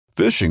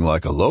Fishing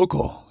like a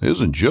local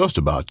isn't just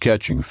about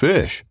catching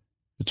fish.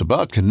 It's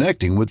about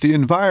connecting with the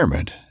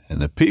environment and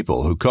the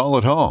people who call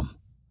it home.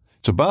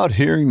 It's about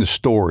hearing the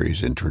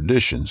stories and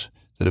traditions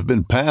that have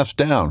been passed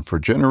down for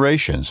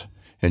generations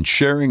and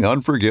sharing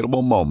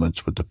unforgettable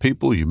moments with the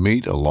people you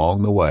meet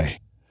along the way.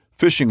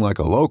 Fishing like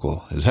a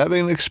local is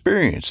having an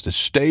experience that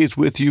stays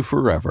with you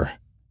forever.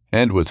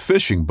 And with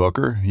Fishing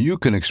Booker, you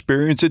can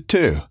experience it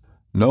too,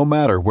 no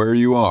matter where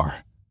you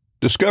are.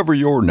 Discover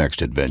your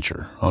next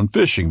adventure on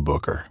Fishing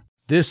Booker.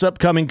 This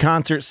upcoming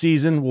concert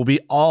season will be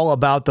all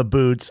about the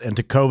boots, and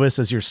Tecovas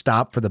is your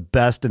stop for the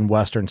best in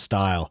Western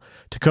style.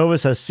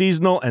 Tecovas has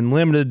seasonal and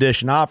limited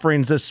edition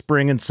offerings this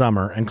spring and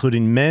summer,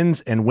 including men's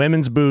and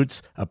women's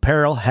boots,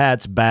 apparel,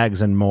 hats,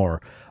 bags, and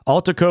more.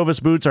 All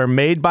Tecovas boots are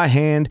made by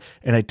hand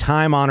in a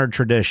time-honored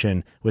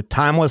tradition with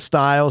timeless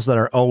styles that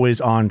are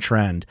always on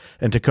trend.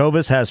 And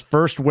Tecovas has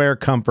first wear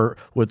comfort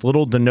with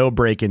little to no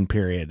break-in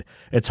period.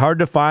 It's hard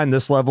to find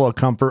this level of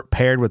comfort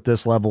paired with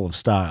this level of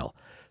style.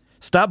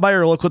 Stop by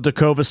your local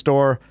Tecovas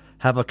store,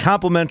 have a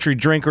complimentary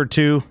drink or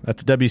two,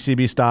 that's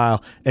WCB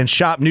style, and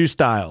shop new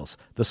styles.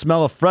 The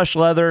smell of fresh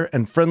leather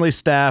and friendly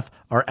staff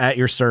are at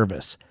your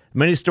service.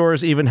 Many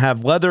stores even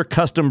have leather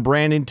custom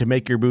branding to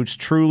make your boots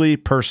truly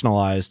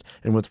personalized.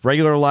 And with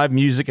regular live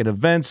music and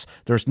events,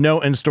 there's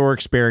no in-store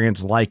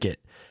experience like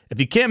it.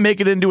 If you can't make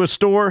it into a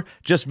store,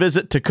 just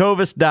visit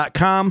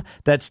tecovas.com.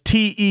 That's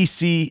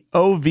TECOVAS.com.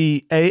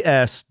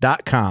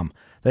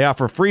 They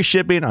offer free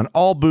shipping on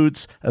all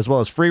boots, as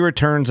well as free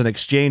returns and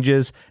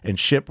exchanges, and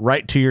ship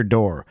right to your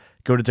door.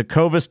 Go to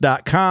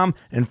tecovas.com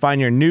and find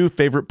your new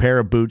favorite pair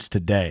of boots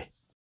today.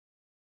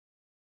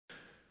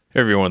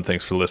 Hey everyone,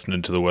 thanks for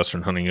listening to the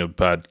Western Hunting Hub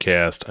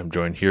podcast. I'm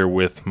joined here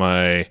with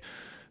my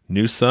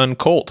new son,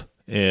 Colt.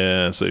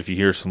 And so if you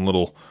hear some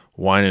little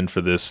whining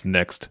for this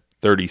next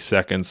 30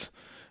 seconds,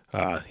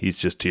 he's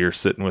just here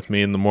sitting with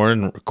me in the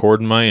morning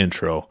recording my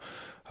intro.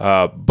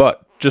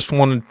 But just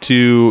wanted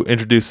to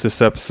introduce this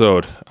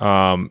episode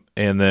and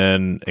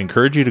then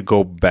encourage you to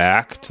go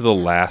back to the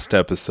last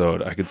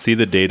episode. I could see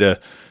the data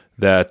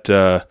that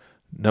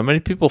not many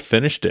people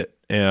finished it,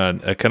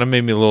 and it kind of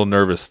made me a little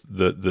nervous.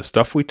 The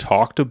stuff we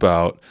talked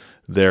about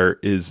there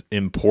is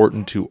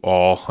important to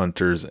all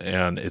hunters,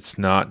 and it's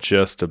not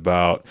just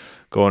about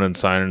going and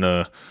signing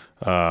a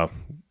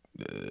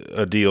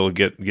deal,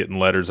 getting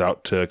letters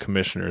out to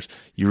commissioners.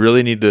 You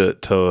really need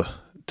to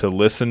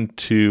listen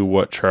to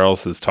what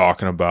Charles is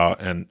talking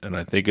about, and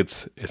I think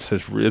it's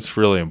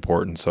really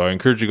important. So I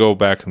encourage you to go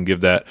back and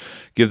give that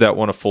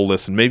one a full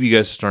listen. Maybe you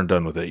guys just aren't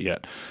done with it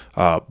yet,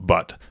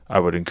 but I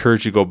would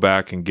encourage you to go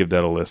back and give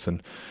that a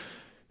listen.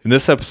 In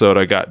this episode,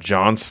 I got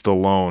John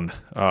Stallone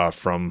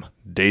from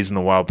Days in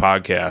the Wild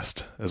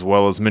podcast, as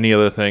well as many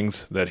other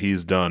things that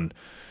he's done.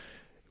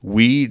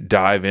 We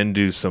dive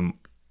into some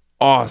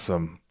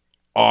awesome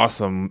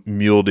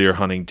mule deer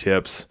hunting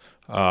tips.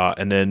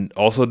 And then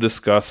also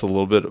discuss a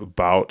little bit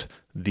about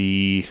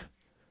the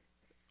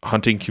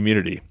hunting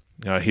community.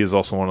 He is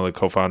also one of the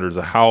co-founders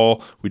of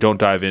Howl. We don't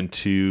dive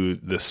into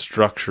the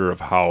structure of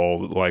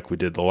Howl like we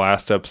did the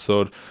last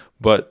episode,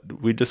 but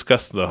we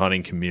discuss the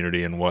hunting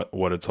community and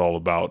what it's all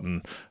about,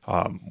 and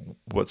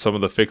what some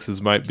of the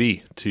fixes might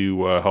be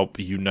to help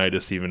unite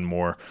us even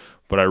more.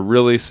 But I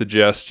really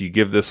suggest you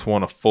give this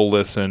one a full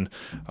listen.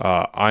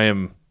 I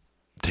am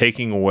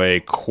taking away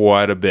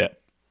quite a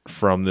bit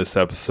from this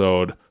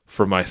episode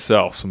for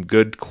myself, some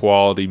good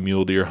quality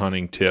mule deer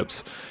hunting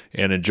tips,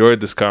 and enjoyed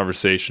this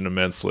conversation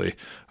immensely.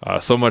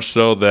 So much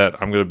so that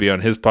I'm going to be on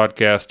his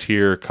podcast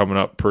here coming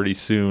up pretty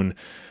soon.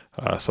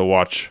 So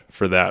watch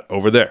for that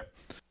over there.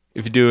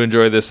 If you do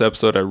enjoy this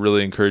episode, I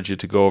really encourage you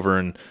to go over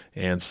and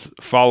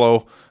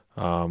follow.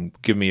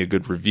 Give me a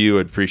good review.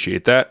 I'd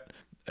appreciate that.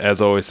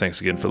 As always,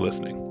 thanks again for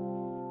listening.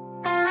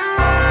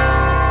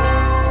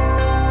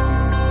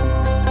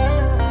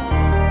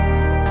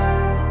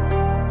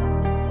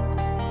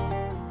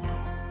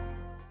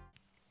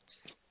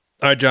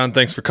 All right, John,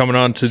 thanks for coming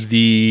on to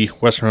the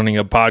Western Hunting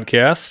Hub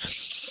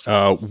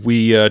podcast.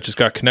 We just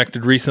got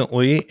connected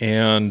recently,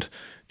 and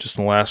just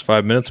in the last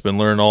 5 minutes, been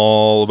learning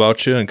all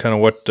about you and kind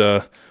of what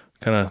kind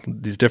of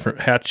these different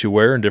hats you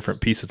wear and different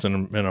pieces,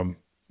 and I'm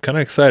kind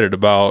of excited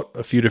about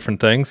a few different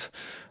things.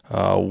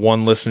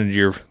 One, listening to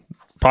your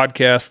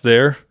podcast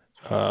there,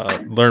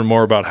 learn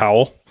more about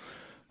Howl.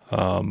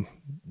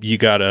 You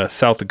got a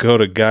South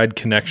Dakota guide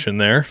connection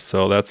there,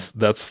 so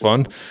that's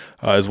fun,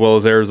 as well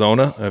as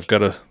Arizona. I've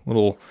got a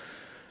little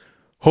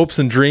hopes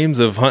and dreams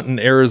of hunting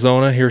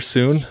Arizona here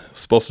soon.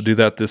 Supposed to do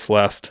that this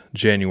last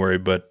January,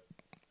 but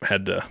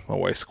my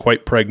wife's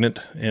quite pregnant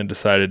and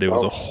decided it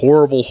was a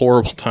horrible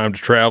time to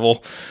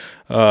travel.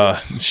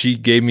 She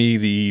gave me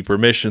the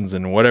permissions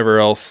and whatever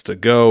else to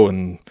go,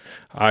 and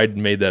I'd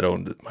made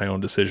my own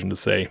decision to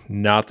say,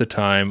 not the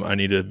time. I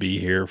need to be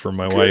here for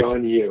my wife. Good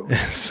on you.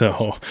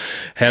 So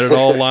had it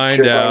all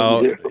lined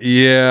out.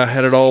 Yeah,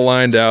 had it all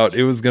lined out.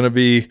 It was going to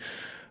be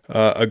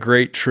a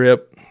great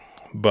trip.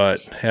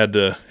 but had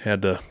to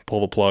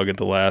pull the plug at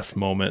the last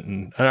moment,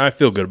 and I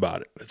feel good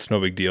about it. It's no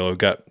big deal. I've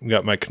got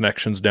my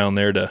connections down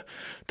there to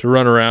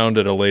run around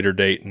at a later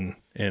date, and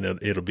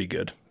it'll be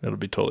good. It'll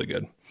be totally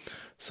good.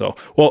 So,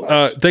 well,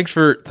 Nice. thanks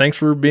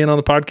for being on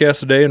the podcast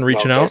today and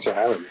reaching out. Thanks for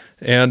having me.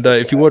 And Thanks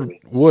if for you having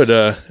would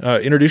me.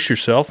 introduce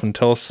yourself and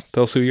tell us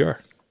who you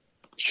are.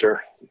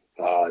 Sure.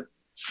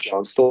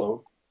 John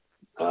Stallone.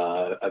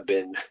 I've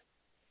been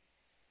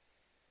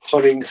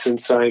hunting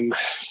since I'm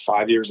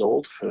 5 years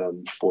old.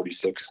 I'm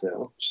 46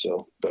 now,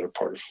 so better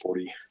part of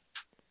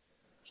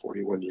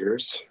 41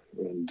 years.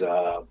 And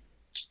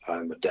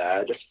I'm a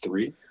dad of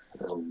 3,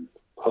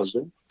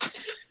 husband.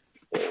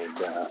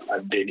 And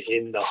I've been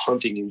in the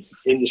hunting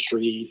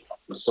industry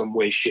in some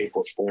way, shape,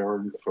 or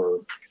form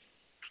for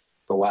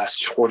the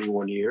last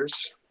 21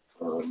 years.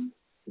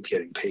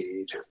 Getting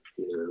paid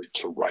either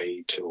to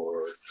write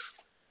or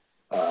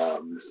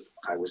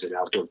I was in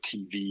outdoor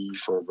TV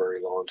for a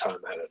very long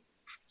time. I had a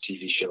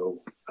TV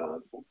show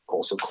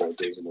also called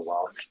Days in the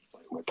Wild,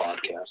 like my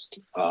podcast.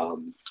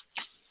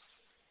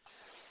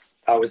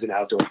 I was in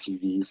outdoor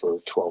TV for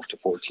 12 to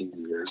 14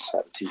 years,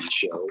 had a TV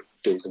show,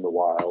 Days in the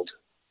Wild.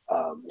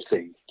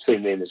 Same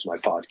name as my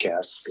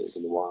podcast, Days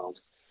in the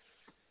Wild.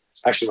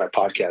 Actually, my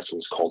podcast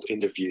was called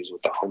Interviews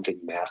with the Hunting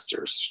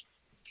Masters.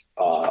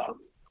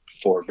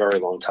 For a very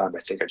long time.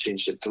 I think I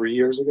changed it 3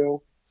 years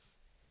ago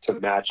to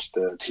match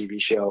the TV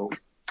show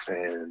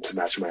and to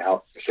match my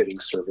outfitting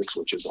service,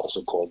 which is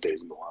also called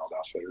Days in the Wild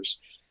Outfitters.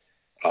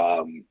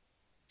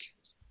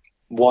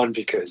 One,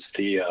 because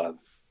the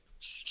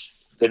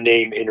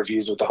name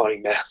Interviews with the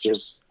Hunting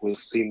Masters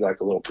seemed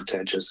like a little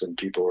pretentious, and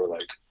people were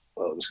like,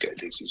 "Oh, this guy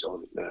thinks he's a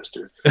hunting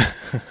master."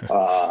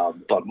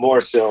 But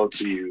more so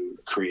to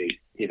create,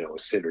 a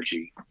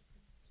synergy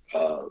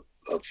of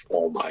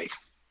all my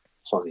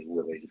hunting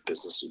related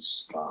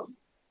businesses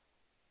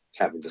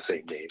having the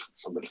same name,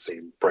 under the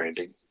same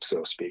branding,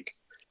 so to speak.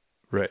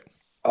 Right.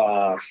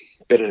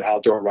 Been an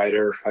outdoor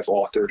writer. I've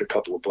authored a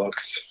couple of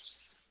books,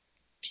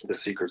 The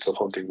Secrets of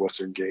Hunting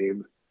Western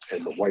Game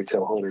and The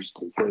Whitetail Hunter's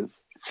Blueprint.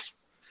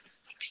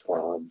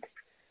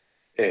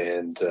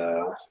 And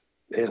I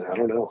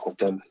don't know.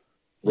 I've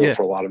wrote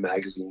for a lot of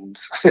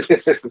magazines,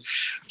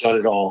 done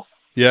it all.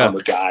 Yeah. I'm a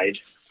guide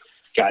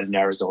in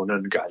Arizona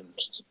and guide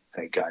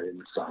in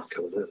South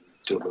Dakota.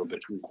 Do a little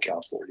bit in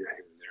California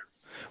here and there.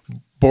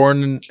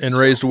 Born and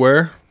raised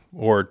where?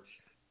 Or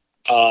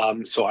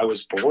so I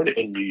was born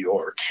in New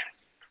York.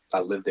 I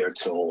lived there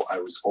till I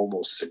was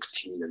almost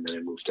 16, and then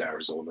I moved to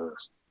Arizona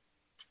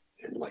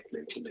in like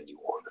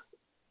 1991.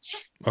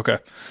 Okay.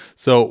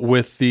 So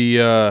with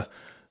the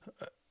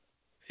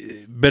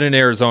been in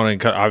Arizona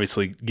and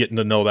obviously getting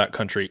to know that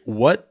country,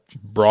 what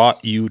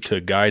brought you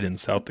to guide in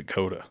South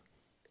Dakota?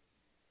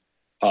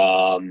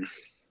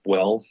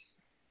 Well,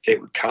 it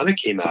kind of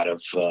came out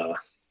of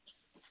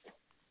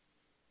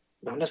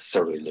not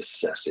necessarily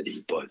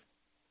necessity, but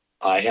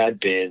I had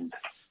been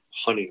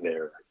hunting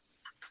there.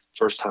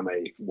 First time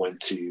I went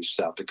to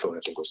South Dakota,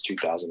 I think it was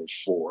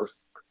 2004.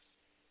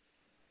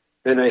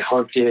 Then I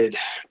hunted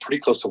pretty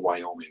close to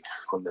Wyoming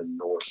on the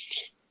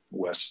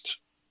northwest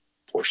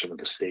portion of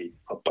the state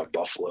up by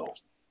Buffalo.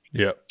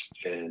 Yeah.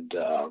 And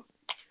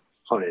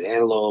hunted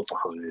antelope,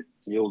 hunted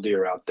mule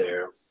deer out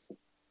there.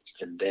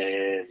 And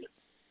then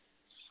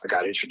I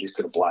got introduced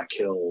to the Black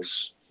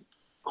Hills,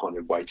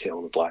 hunted whitetail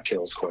in the Black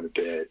Hills quite a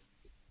bit.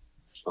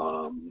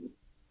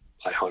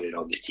 I hunted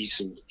on the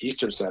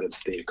eastern side of the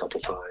state a couple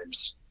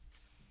times,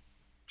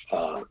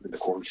 in the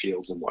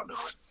cornfields and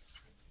whatnot.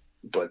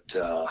 But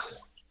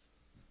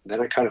then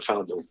I kind of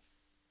found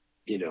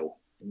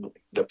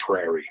the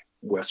prairie,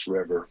 West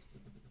River.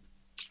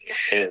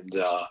 And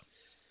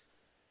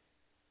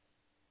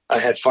I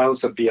had found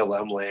some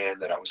BLM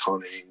land that I was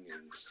hunting,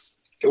 and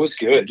it was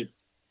good.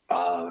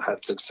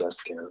 Had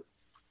success there.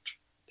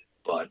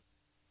 But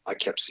I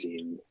kept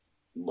seeing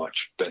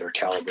much better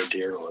caliber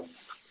deer on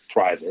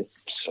private,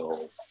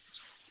 so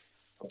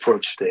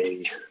approached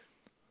a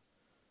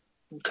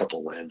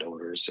couple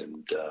landowners,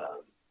 and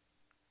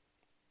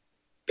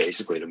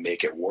basically to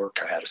make it work,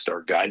 I had to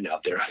start guiding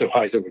out there.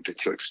 Otherwise, it would be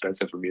too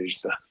expensive for me to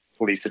just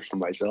lease it for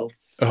myself.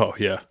 Oh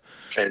yeah.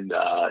 And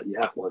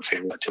one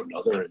thing led to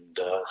another,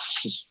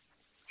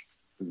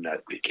 and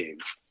that became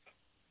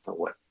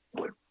what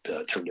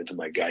turned into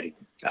my guiding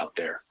out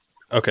there.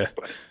 Okay.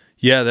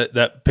 Yeah,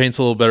 that paints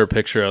a little better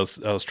picture. I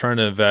was trying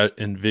to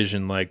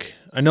envision, like,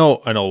 I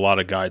know a lot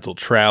of guides will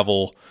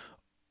travel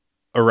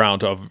around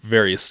to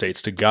various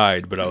states to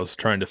guide, but I was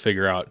trying to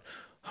figure out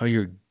how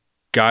you're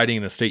guiding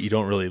in a state you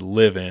don't really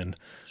live in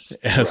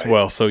as Right.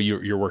 well. So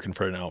you're working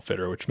for an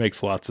outfitter, which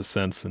makes lots of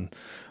sense. And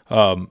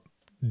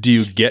do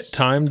you get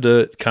time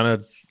to kind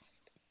of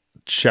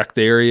check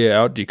the area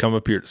out? Do you come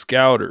up here to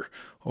scout,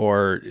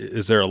 or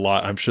is there a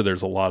lot? I'm sure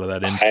there's a lot of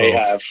that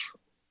info.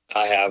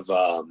 I have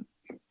a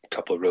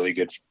couple of really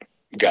good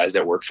guys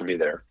that work for me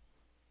there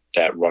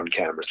that run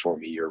cameras for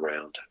me year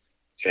round.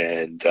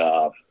 And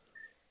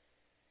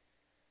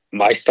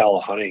my style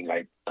of hunting,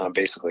 I'm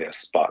basically a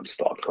spot and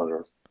stalk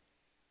hunter.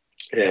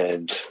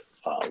 And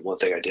one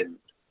thing I didn't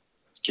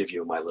give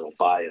you my little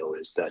bio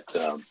is that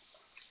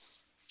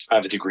I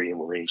have a degree in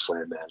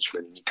rangeland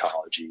management and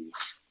ecology.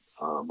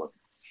 I'm a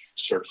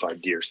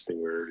certified deer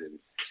steward, and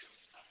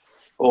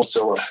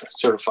also a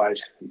certified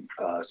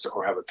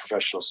or have a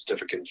professional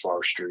certificate in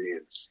forestry.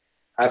 And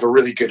I have a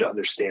really good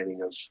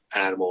understanding of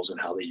animals and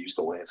how they use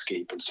the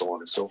landscape and so on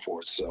and so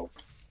forth. So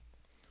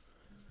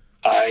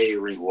I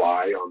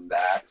rely on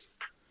that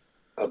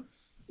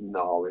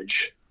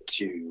knowledge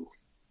to.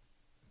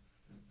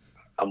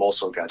 I'm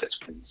also a guy that's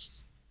been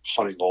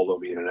hunting all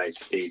over the United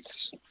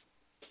States,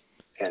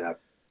 and I've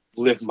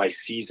lived my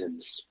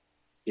seasons,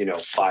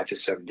 5 to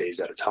 7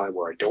 days at a time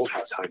where I don't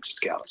have time to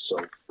scout. So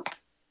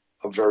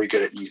I'm very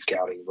good at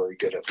e-scouting, very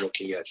good at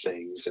looking at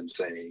things and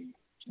saying,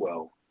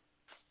 well,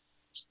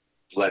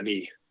 let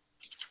me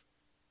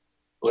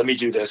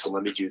do this and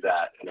let me do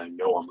that, and I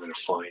know I'm going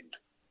to find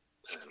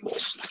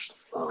animals.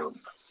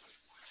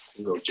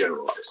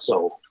 Generalize.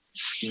 So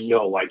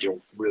no, I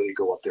don't really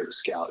go up there to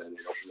scout, and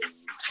I don't really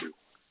need to.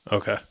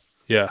 Okay.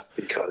 Yeah.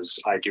 Because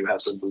I do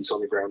have some boots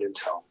on the ground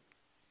intel,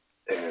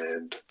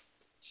 and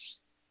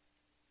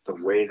the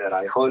way that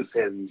I hunt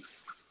and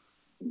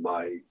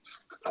my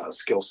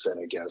skill set,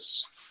 I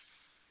guess,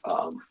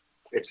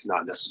 it's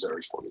not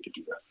necessary for me to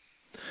do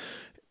that.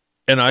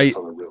 And It's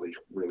not really,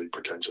 really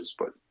pretentious,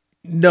 but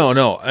no,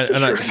 sure.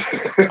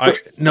 I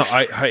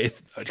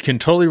can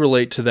totally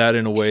relate to that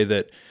in a way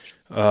that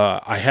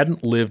I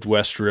hadn't lived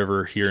West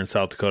River here in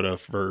South Dakota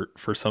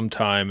for some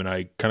time, and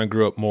I kind of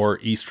grew up more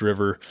East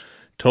River,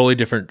 totally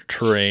different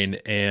terrain,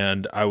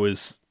 and I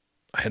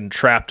hadn't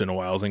trapped in a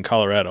while. I was in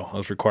Colorado. I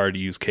was required to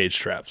use cage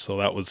traps, so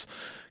that was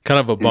kind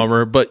of a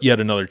bummer, but yet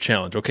another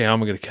challenge. Okay, how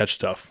am I going to catch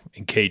stuff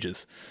in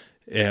cages?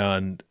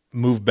 And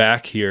moved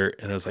back here,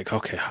 and I was like,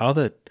 okay, how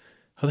the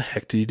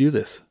heck do you do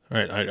this? All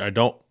right,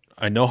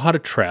 I know how to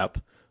trap,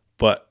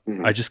 but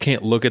I just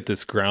can't look at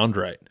this ground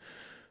right.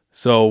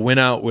 So went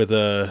out with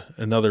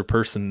another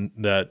person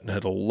that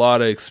had a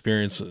lot of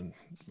experience, and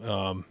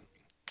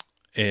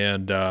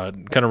kind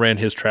of ran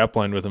his trap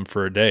line with him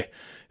for a day.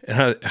 And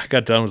I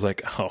got done, was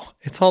like, oh,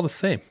 it's all the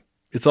same.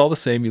 It's all the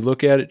same. You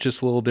look at it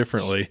just a little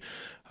differently.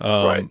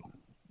 Right.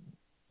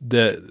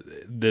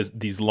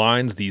 These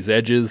lines, these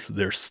edges,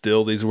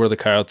 these are where the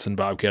coyotes and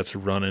bobcats are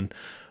running.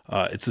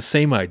 It's the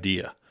same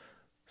idea.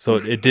 So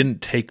it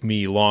didn't take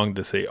me long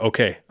to say,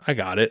 okay, I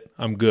got it.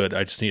 I'm good.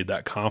 I just needed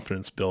that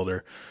confidence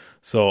builder.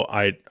 So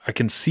I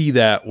can see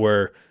that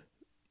where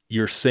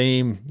your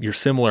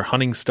similar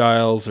hunting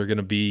styles are going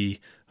to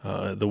be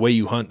the way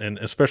you hunt, and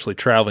especially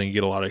traveling, you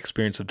get a lot of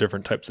experience of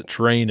different types of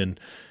terrain and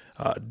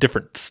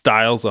different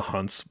styles of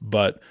hunts.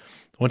 But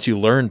once you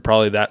learn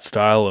probably that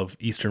style of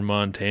Eastern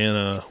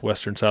Montana,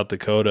 Western South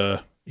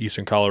Dakota,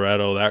 Eastern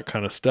Colorado, that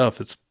kind of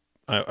stuff,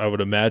 I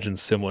would imagine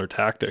similar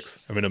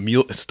tactics. I mean,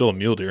 it's still a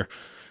mule deer.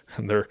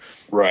 And they're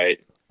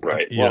right.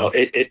 Well,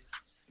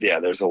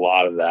 there's a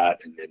lot of that,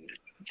 and then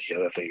the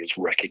other thing is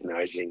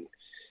recognizing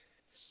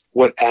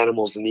what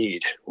animals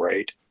need,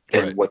 right?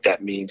 And what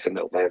that means in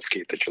the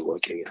landscape that you're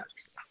looking at.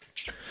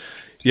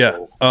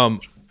 Yeah.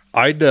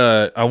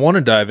 I want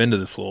to dive into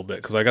this a little bit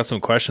because I got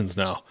some questions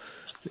now.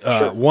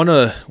 Sure. One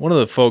of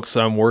the folks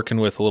I'm working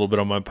with a little bit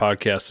on my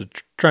podcast to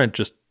try and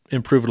just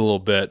improve it a little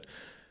bit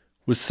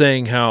was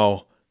saying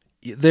how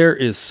there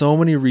is so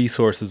many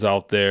resources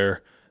out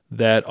there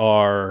that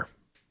are,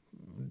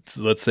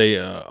 let's say,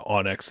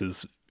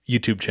 Onyx's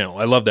YouTube channel.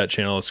 I love that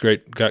channel. It's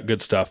great. Got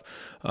good stuff.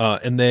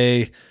 And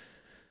they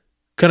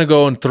kind of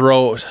go and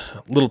throw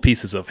little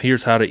pieces of,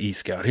 here's how to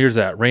e-scout. Here's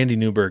that. Randy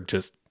Newberg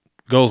just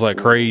goes like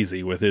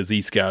crazy with his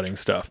e-scouting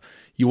stuff.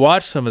 You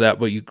watch some of that,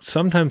 but you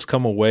sometimes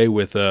come away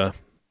with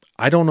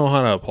I don't know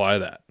how to apply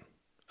that.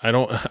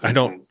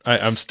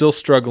 I'm still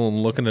struggling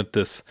looking at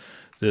this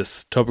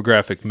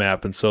topographic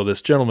map. And so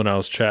this gentleman I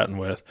was chatting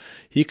with,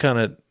 he kind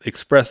of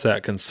expressed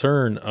that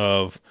concern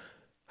of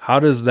how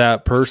does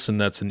that person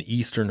that's an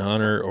Eastern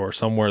hunter or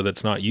somewhere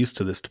that's not used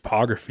to this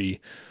topography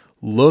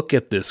look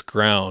at this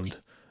ground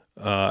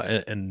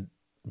and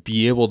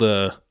be able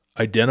to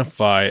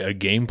identify a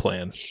game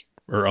plan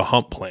or a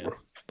hunt plan?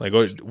 Like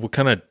what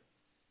kind of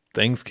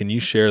things can you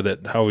share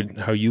that how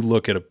you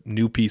look at a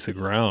new piece of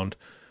ground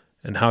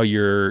and how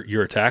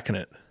you're attacking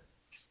it?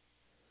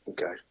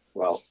 Okay.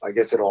 Well, I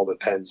guess it all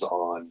depends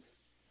on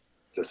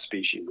the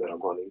species that I'm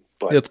hunting.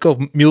 But let's go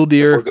mule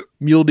deer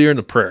in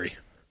the prairie.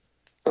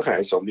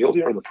 Okay, so mule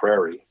deer in the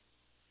prairie,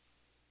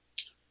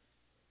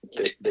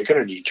 they're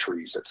going to need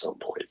trees at some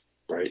point,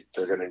 right?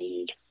 They're going to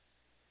need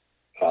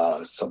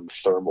some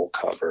thermal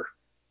cover,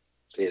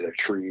 either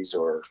trees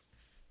or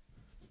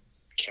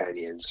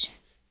canyons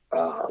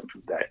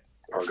that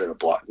are going to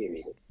block. I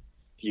mean,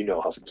 you know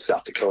how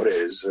South Dakota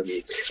is. I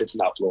mean, if it's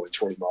not blowing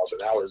 20 miles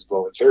an hour, it's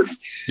blowing 30.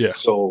 Yeah.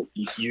 So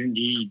you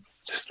need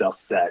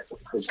stuff that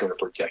is going to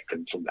protect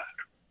them from that.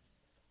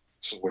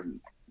 So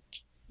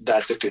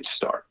that's a good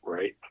start,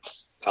 right?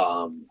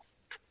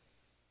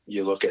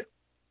 You look at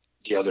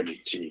the other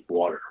needs. You need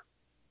water.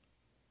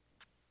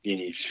 You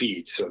need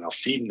feed. So now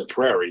feed in the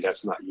prairie,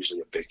 that's not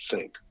usually a big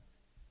thing.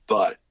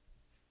 But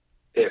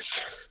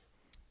if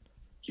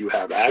you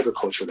have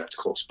agriculture that's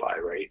close by,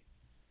 right?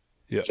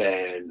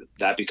 then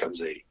that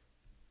becomes a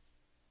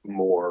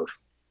more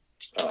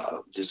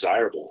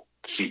desirable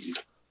feed.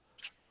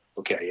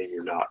 Okay, and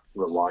you're not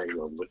relying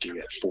on looking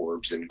at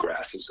forbs and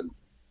grasses and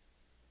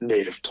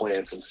native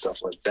plants and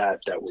stuff like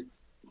that.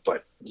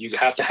 But you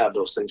have to have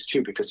those things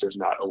too, because there's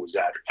not always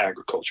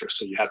agriculture.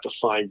 So you have to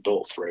find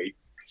both, right?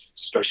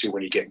 Especially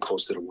when you're getting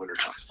close to the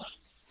wintertime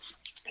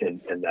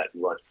and that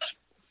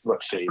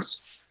rut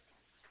phase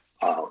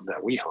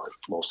that we hunt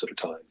most of the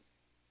time.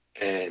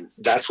 And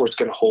that's where it's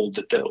going to hold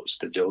the does.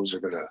 The does are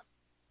going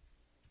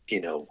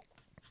to,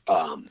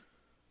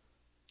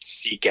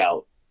 seek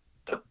out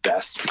the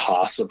best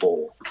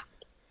possible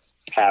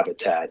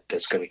habitat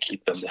that's going to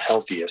keep them the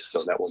healthiest,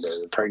 so that when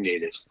they're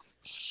impregnated,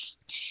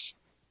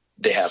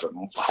 they have a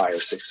higher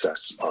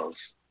success of,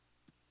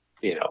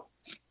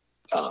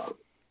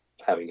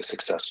 having a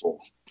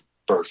successful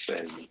birth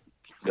and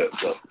the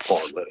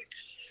fall living.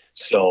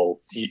 So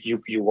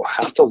you will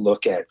have to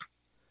look at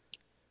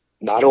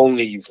not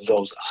only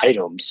those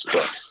items,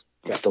 but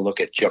you have to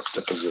look at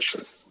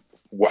juxtaposition,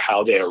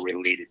 how they are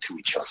related to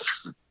each other.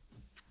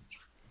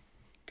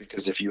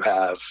 Because if you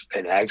have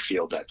an ag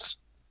field that's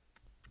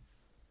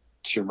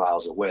 2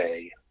 miles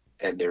away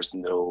and there's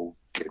no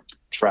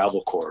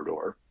travel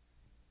corridor,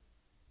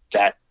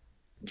 that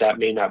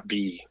may not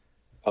be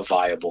a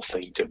viable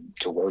thing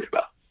to worry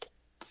about.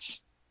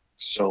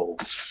 So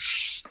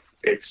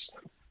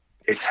it's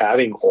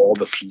having all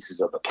the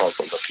pieces of the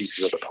puzzle. The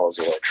pieces of the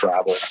puzzle are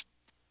travel,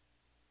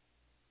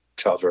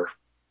 cover,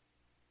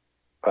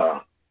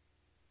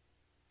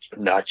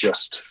 not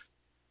just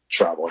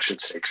travel, I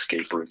should say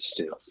escape routes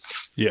too.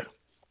 Yeah.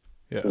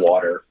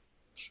 Water,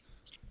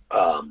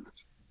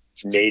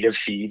 native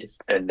feed,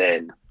 and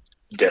then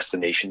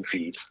destination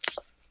feed.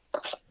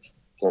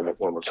 When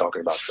we're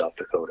talking about South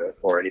Dakota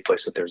or any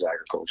place that there's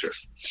agriculture,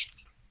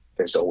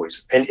 there's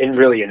always, and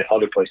really in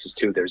other places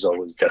too, there's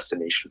always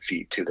destination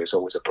feed too. There's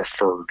always a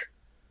preferred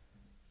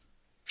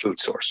food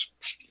source,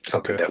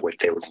 something that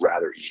they would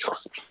rather eat on.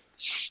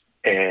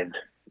 And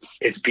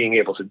it's being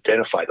able to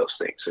identify those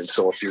things. And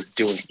so if you're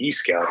doing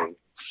e-scouting,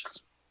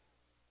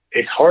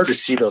 it's hard to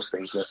see those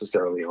things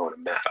necessarily on a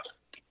map.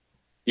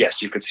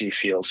 Yes, you could see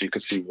fields, you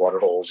could see water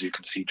holes, you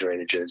could see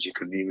drainages, you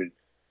could even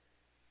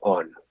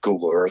on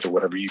Google Earth or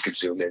whatever, you could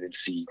zoom in and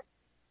see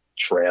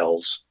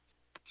trails.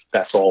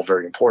 That's all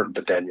very important.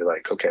 But then you're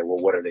like, okay, well,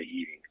 what are they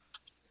eating?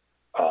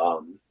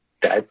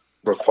 That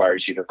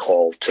requires you to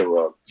call to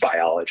a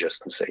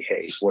biologist and say,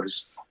 hey, what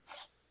is,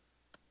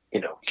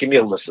 give me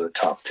a list of the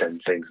top 10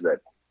 things that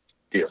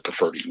you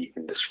prefer to eat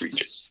in this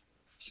region.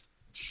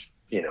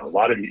 A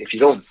lot of if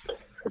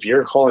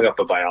you're calling up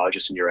a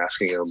biologist and you're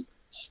asking them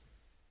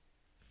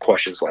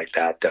questions like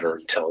that are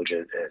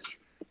intelligent and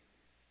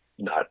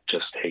not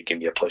just, hey, give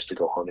me a place to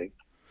go hunting,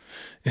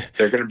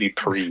 they're going to be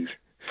pretty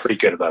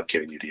good about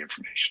giving you the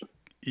information.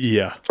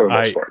 Yeah. For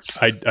the most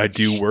part. I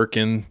do work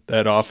in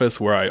that office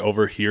where I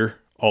overhear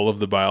all of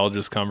the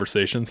biologist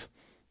conversations.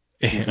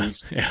 And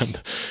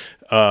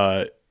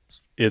I've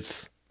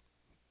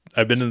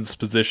been in this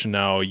position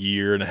now a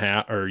year and a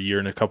half or a year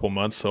and a couple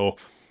months. So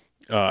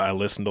I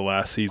listened to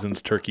last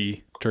season's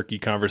turkey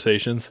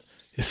conversations.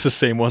 It's the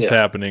same one's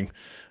happening.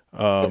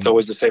 It's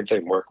always the same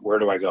thing. Where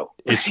do I go?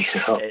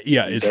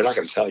 Yeah, they're not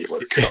going to tell you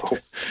where to go.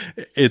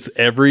 It's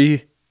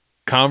every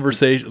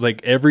conversation,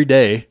 like every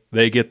day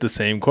they get the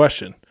same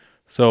question.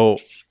 So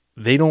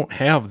they don't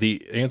have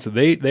the answer.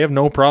 They have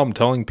no problem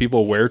telling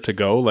people where to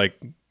go. Like,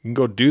 you can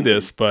go do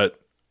this, but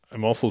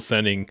I'm also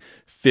sending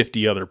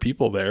 50 other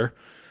people there.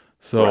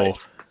 So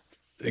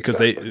because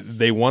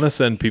they want to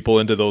send people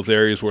into those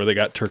areas where they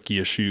got turkey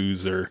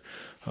issues or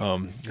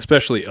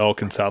especially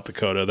elk in South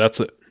Dakota.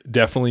 That's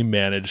definitely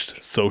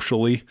managed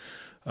socially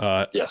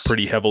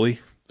pretty heavily.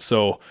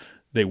 So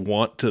they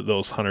want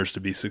those hunters to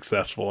be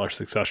successful. Our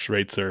success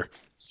rates are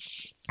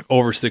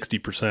over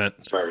 60%.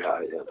 It's very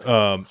high,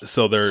 yeah.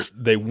 So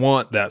they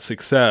want that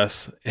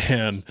success,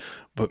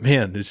 but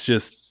man, it's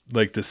just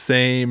like the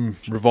same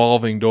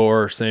revolving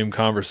door, same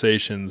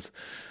conversations,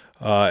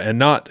 and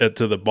not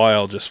to the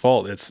biologist's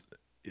fault.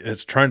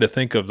 It's trying to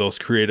think of those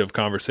creative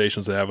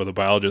conversations I have with a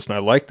biologist, and I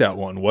like that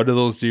one. What do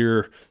those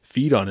deer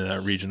feed on in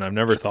that region? I've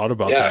never thought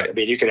about that. Yeah, I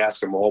mean, you could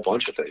ask them a whole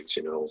bunch of things.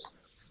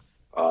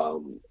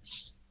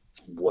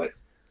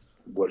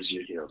 What is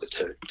your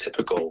the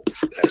typical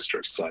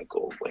estrus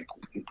cycle? Like,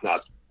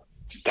 not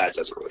that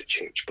doesn't really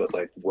change, but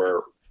like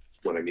what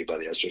I mean by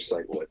the estrus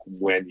cycle, like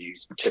when you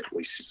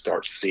typically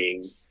start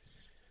seeing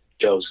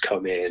does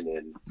come in,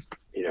 and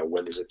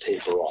when does it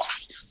taper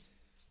off?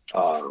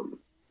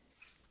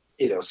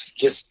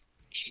 Just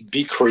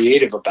be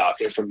creative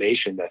about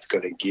information that's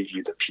going to give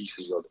you the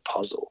pieces of the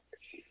puzzle.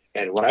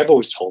 And what I've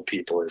always told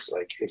people is,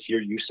 like, if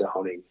you're used to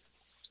hunting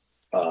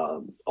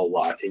a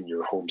lot in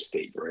your home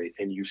state, right,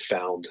 and you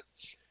found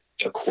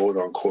a quote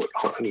unquote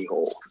honey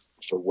hole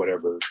for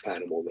whatever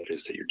animal that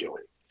is that you're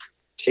doing,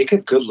 take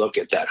a good look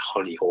at that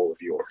honey hole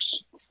of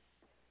yours.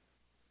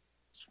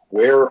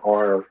 Where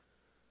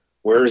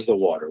is the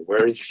water?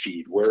 Where is the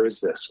feed? Where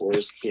is this? Where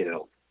is,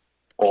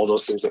 all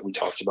those things that we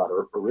talked about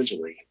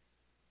originally?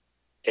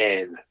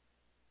 And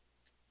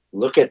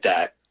Look at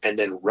that and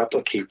then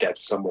replicate that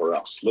somewhere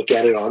else. Look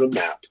at it on a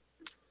map.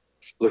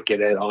 Look at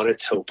it on a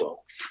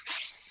topo.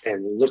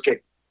 And look at,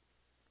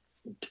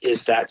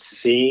 is that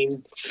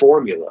same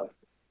formula,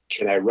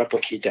 can I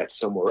replicate that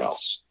somewhere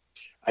else?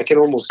 I can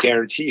almost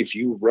guarantee if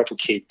you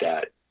replicate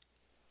that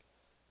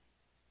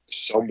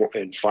somewhere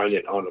and find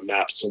it on a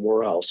map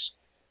somewhere else,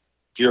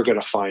 you're going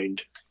to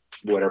find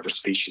whatever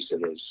species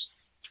it is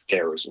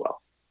there as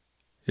well.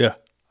 Yeah,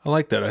 I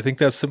like that. I think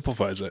that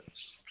simplifies it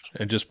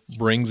and just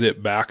brings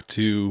it back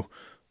to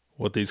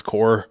what these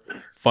core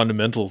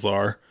fundamentals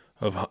are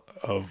of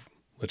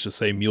let's just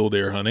say mule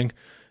deer hunting.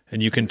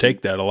 And you can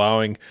take that,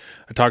 I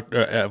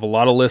have a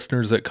lot of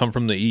listeners that come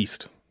from the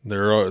East.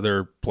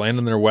 They're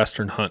planning their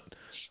Western hunt,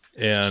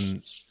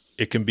 and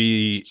it can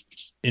be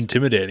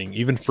intimidating.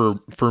 Even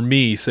for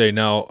me, say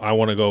now I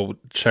want to go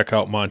check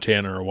out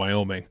Montana or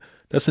Wyoming.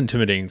 That's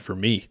intimidating for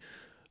me.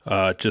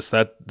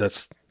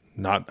 That's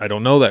not, I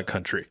don't know that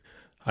country.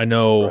 I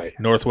know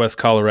Northwest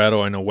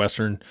Colorado. I know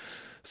Western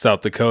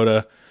South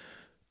Dakota.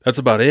 That's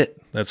about it.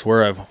 That's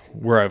where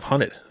I've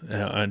hunted.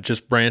 And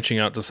just branching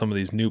out to some of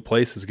these new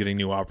places, getting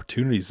new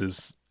opportunities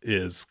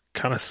is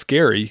kind of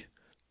scary,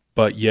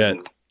 but yet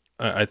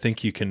I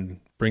think you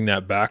can bring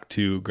that back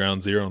to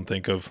ground zero and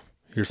think of,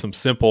 here's some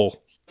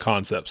simple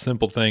concepts,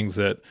 simple things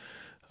that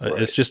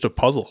it's just a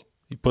puzzle.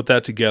 You put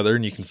that together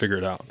and you can figure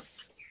it out.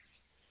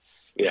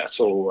 Yeah.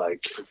 So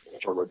like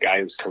from a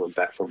guy who's coming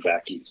back from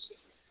back east,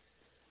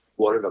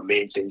 one of the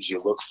main things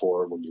you look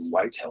for when you're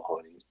whitetail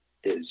hunting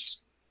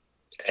is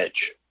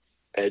edge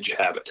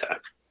habitat,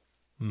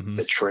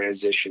 the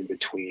transition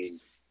between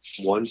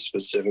one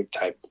specific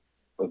type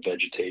of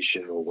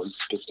vegetation or one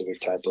specific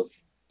type of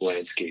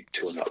landscape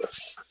to another.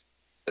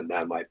 And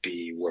that might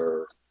be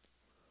where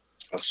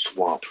a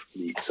swamp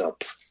meets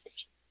up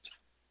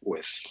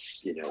with,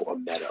 a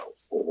meadow,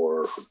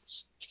 or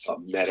a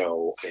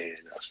meadow and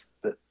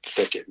a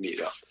thicket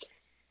meet up.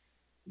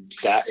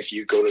 That, if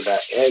you go to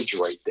that edge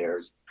right there,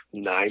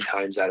 9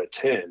 times out of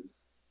 10,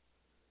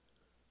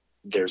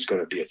 there's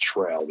going to be a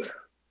trail there.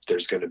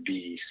 There's going to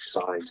be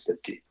signs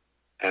that the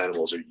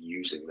animals are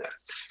using that.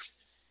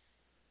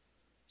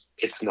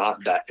 It's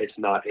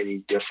not any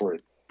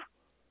different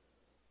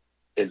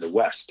in the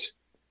West.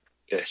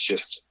 It's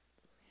just,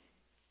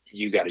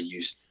 you got to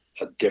use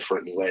a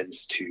different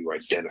lens to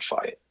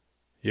identify it.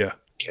 Yeah.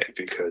 Okay.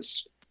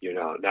 Because you're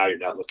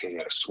not looking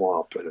at a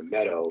swamp and a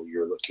meadow.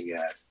 You're looking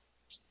at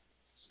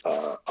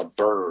a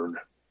burn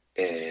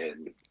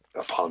and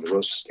a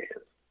ponderosa stand.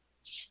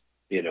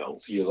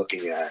 You're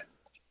looking at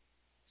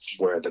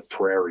where the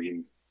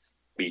prairie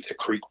meets a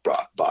creek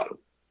bottom.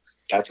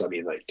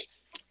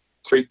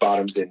 Creek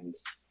bottoms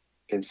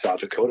in South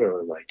Dakota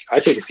are I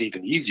think it's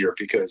even easier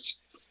because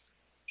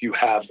you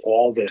have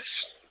all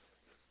this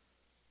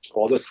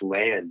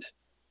land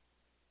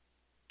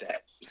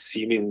that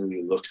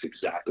seemingly looks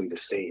exactly the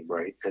same,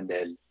 right? And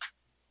then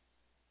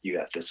you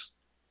got this,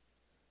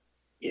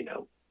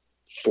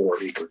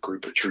 4-acre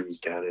group of trees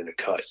down in a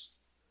cut.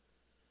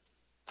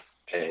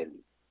 And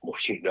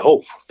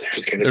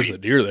there's a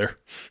deer there.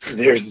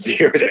 There's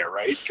deer there,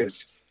 right?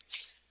 Because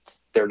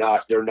they're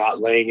not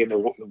laying in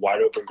the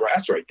wide open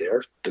grass right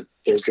there.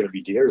 There's going to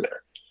be deer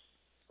there.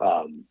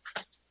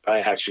 I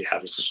actually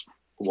have this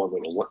one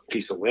little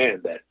piece of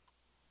land that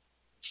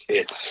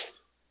it's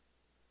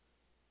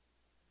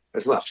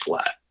not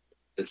flat.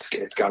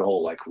 It's got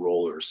all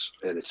rollers,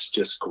 and it's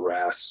just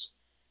grass.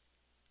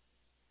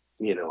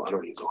 I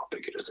don't even know how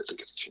big it is. I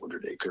think it's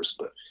 200 acres,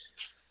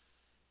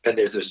 and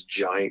there's this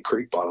giant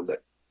creek bottom that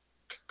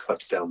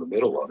cuts down the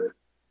middle of it.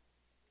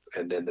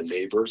 And then the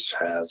neighbors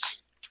have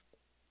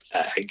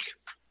ag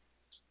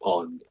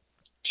on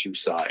 2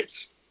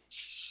 sides.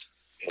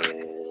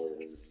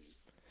 And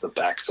the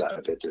back side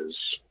of it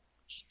is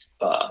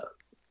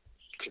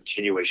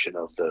continuation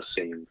of the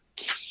same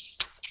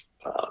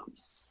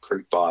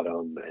creek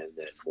bottom, and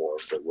then more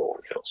of the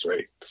rolling hills,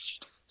 right?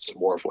 So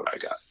more of what I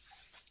got.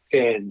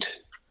 And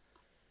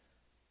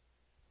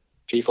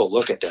people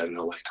look at that and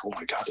they're like, oh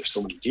my God, there's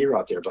so many deer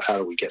out there, but how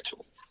do we get to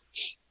them?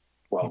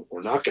 Well,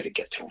 we're not going to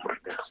get to them right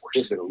now. We're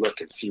just going to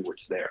look and see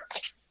what's there.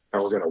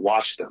 And we're going to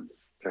watch them,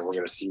 and we're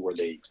going to see where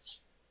they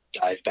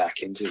dive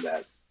back into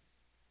that,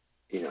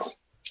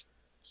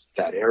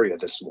 that area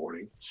this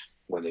morning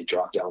when they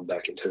drop down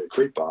back into the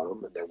creek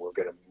bottom. And then we're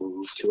going to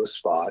move to a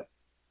spot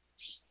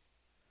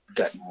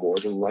that more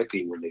than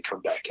likely when they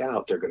come back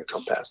out, they're going to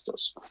come past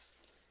us.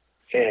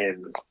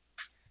 And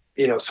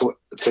so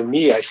to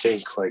me, I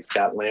think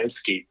that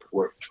landscape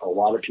where a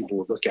lot of people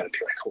would look at it and be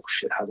like, oh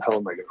shit, how the hell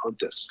am I going to hunt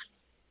this?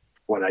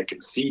 When I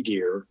can see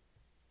deer,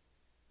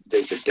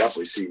 they could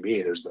definitely see me,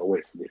 and there's no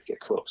way for me to get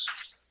close.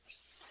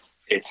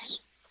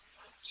 It's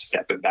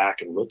stepping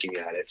back and looking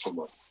at it from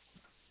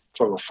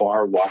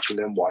afar, watching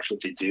them, watch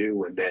what they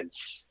do, and then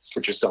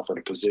put yourself in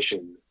a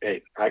position.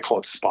 And I call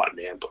it spot and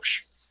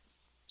ambush,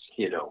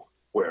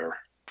 where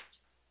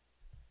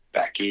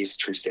back east,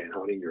 tree stand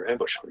hunting, you're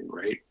ambush hunting,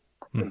 right?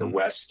 In the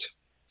West,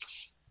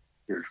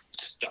 you're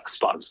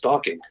spot and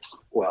stalking.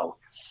 Well,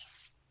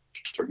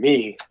 for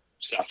me,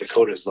 South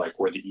Dakota is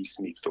where the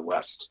East meets the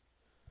West,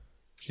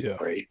 Yeah.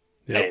 Right.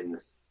 Yep. And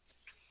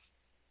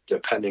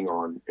depending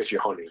on if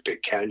you're hunting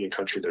big canyon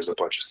country, there's a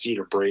bunch of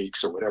cedar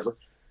breaks or whatever,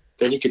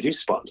 then you could do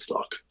spot and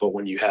stalk. But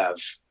when you have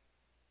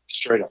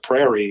straight up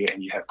prairie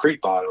and you have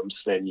creek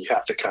bottoms, then you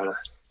have to kind of,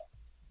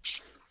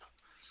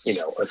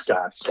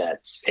 adopt that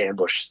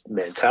ambush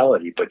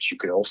mentality, but you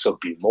can also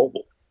be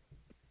mobile.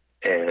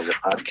 And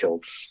I've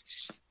killed,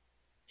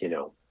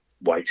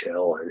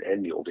 whitetail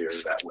and mule deer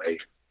that way.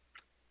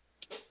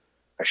 I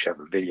actually have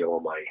a video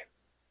on my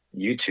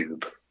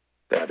YouTube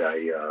that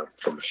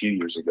from a few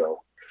years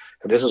ago.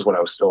 And this is when I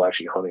was still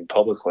actually hunting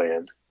public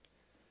land.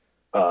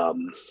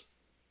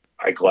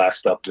 I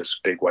glassed up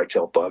this big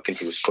whitetail buck, and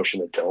he was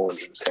pushing a doe, and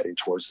he was heading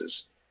towards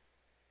this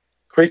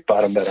creek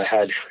bottom that I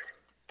had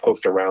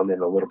poked around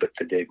in a little bit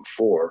the day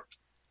before.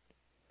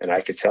 And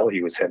I could tell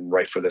he was heading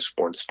right for this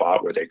one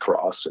spot where they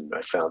cross, and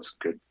I found some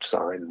good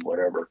sign and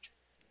whatever.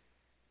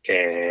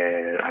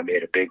 And I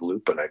made a big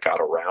loop, and I got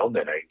around,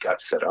 and I got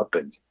set up,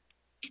 and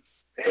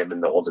him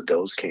and all the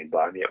does came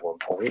by me at one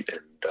point,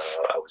 and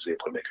I was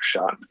able to make a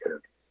shot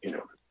and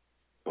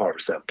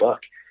harvest that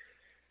buck.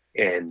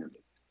 And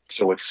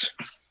so it's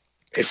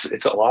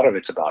a lot of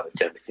it's about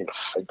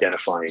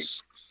identifying.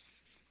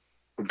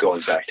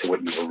 Going back to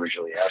what you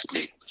originally asked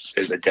me,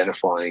 is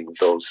identifying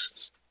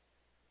those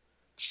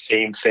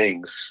same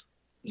things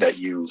that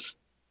you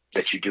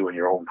do in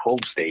your own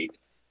home state,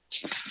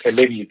 and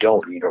maybe you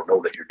don't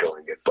know that you're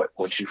doing it, but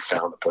once you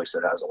found a place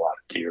that has a lot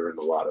of deer and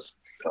a lot of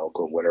elk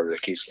or whatever the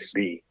case may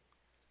be,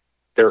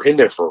 they're in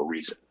there for a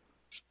reason,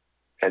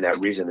 and that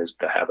reason is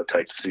the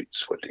habitat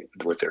suits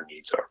what their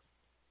needs are.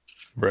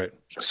 Right.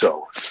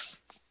 So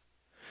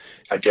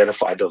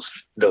identify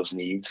those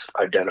needs,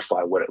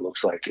 identify what it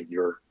looks like in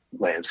your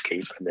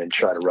landscape, and then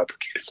try to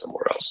replicate it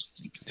somewhere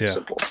else. Yeah.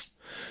 Simple.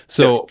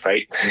 So,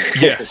 right?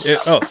 Yeah.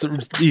 So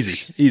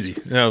easy.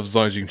 Now, as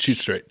long as you can shoot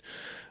straight.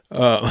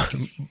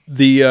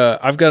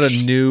 I've got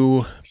a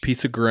new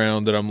piece of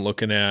ground that I'm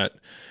looking at,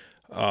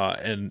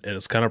 and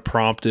it's kind of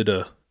prompted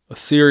a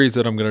series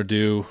that I'm going to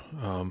do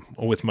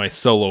with my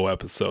solo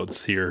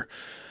episodes here.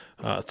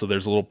 So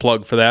there's a little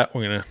plug for that.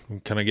 We're going to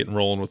kind of get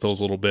rolling with those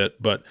a little bit,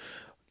 but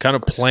kind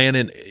of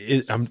planning.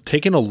 I'm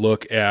taking a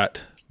look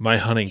at my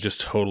hunting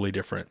just totally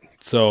different.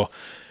 So,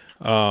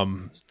 and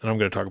I'm going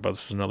to talk about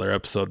this in another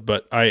episode,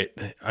 but I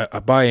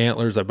buy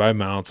antlers, I buy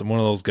mounts. I'm one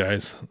of those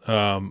guys.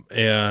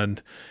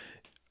 And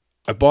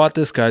I bought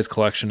this guy's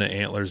collection of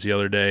antlers the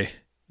other day.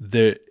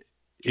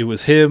 It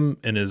was him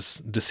and his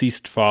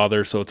deceased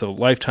father. So it's a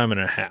lifetime and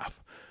a half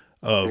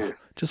of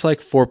just like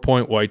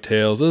 4-point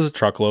whitetails. It was a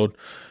truckload.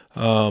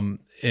 And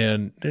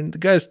the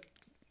guys,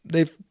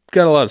 they've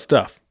got a lot of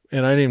stuff,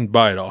 and I didn't even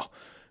buy it all,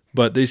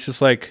 but it's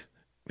just like,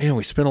 man,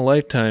 we spent a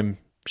lifetime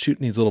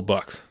shooting these little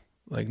bucks,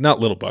 like not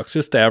little bucks,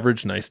 just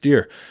average nice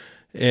deer.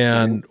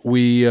 And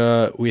we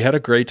had a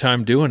great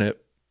time doing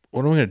it.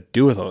 What am I going to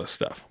do with all this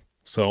stuff?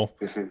 So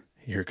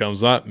here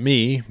comes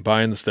me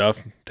buying the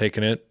stuff,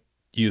 taking it,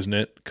 using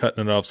it,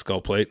 cutting it off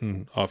skull plate,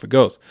 and off it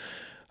goes.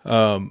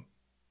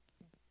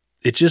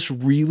 It just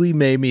really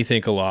made me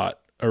think a lot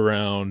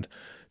around,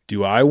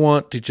 do I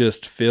want to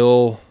just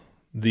fill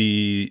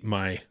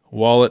my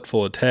wallet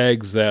full of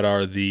tags that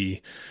are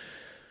the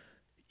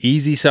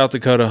easy South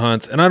Dakota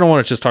hunts? And I don't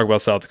want to just talk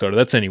about South Dakota.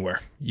 That's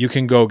anywhere. You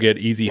can go get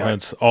easy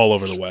hunts all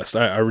over the West.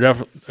 I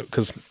definitely,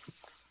 because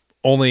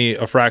only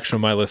a fraction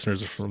of my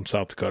listeners are from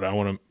South Dakota. I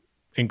want to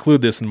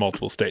include this in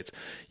multiple states.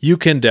 You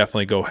can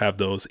definitely go have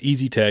those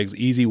easy tags,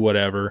 easy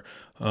whatever,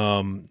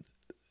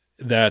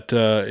 that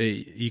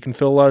you can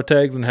fill a lot of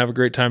tags and have a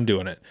great time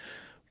doing it.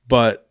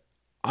 But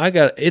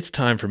it's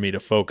time for me to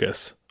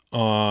focus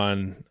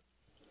on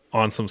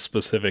some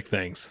specific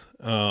things.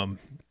 And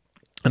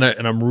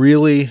I'm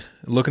really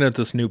looking at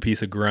this new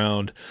piece of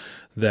ground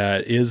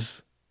that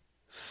is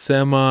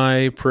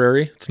semi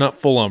prairie. It's not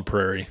full on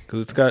prairie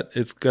because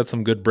it's got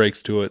some good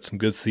breaks to it, some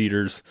good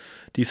cedars,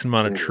 decent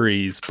amount of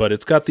trees, but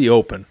it's got the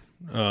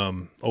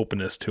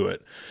openness to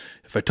it.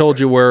 If I told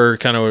you where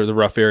the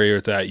rough area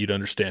it's at, you'd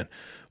understand.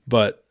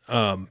 But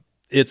I'm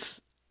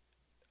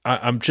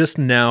just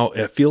now,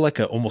 I feel like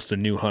almost a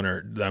new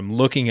hunter. I'm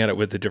looking at it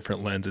with a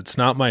different lens. It's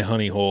not my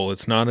honey hole.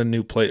 It's not a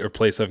new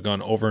place I've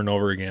gone over and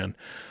over again.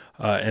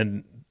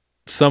 And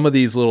some of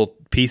these little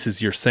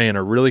pieces you're saying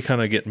are really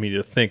kind of getting me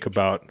to think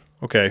about,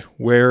 okay,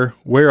 where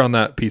on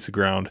that piece of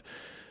ground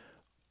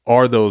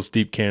are those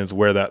deep canyons,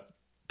 where that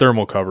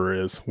thermal cover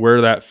is,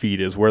 where that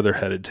feed is, where they're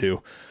headed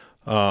to.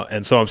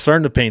 And so I'm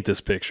starting to paint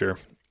this picture.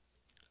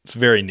 It's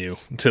very new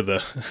to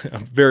the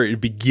very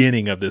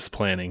beginning of this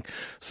planning.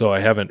 So I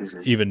haven't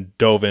even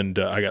dove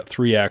into, I got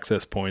 3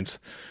 access points,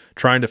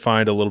 trying to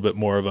find a little bit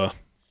more of a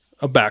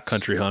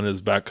backcountry hunt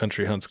as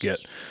backcountry hunts get.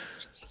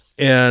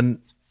 And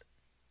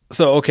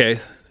so, okay,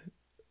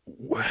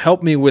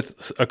 help me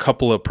with a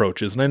couple of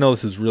approaches. And I know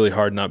this is really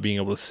hard not being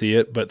able to see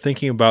it, but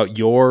thinking about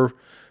your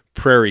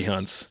prairie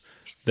hunts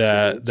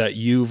that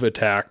you've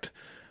attacked,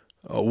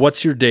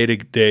 what's your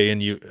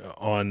day-to-day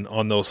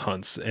on those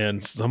hunts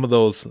and some of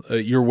those,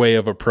 your way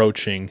of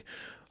approaching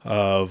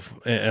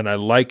and I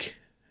like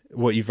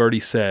what you've already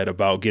said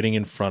about getting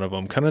in front of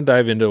them, kind of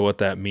dive into what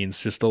that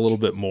means just a little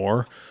bit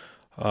more,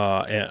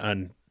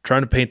 and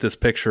trying to paint this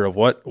picture of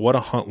what a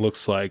hunt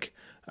looks like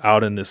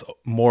out in this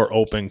more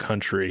open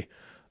country,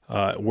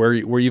 where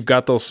you've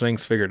got those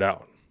things figured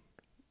out.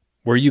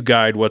 Where you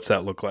guide, what's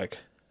that look like?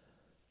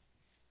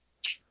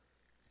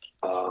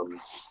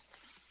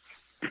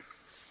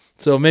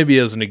 So maybe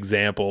as an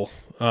example,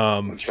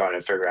 I'm trying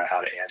to figure out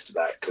how to answer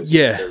that because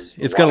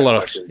it's got a lot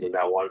of questions in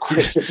that one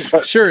question.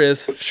 Sure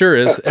is,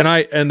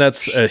 and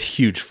that's a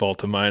huge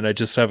fault of mine. I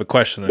just have a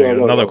question. I got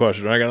another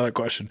question. I got another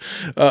question.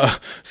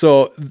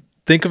 So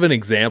think of an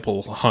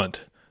example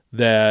hunt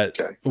that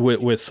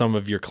with some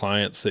of your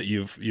clients that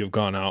you've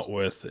gone out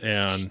with,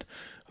 and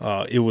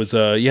it was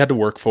you had to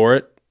work for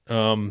it.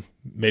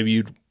 Maybe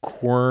you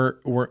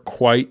weren't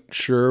quite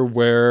sure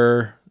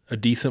where a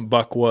decent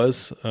buck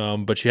was,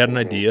 but you had an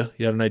idea.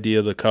 You had an idea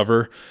of the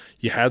cover.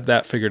 You had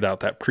that figured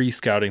out, that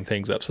pre-scouting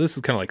things up. So this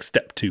is kind of like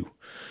step 2.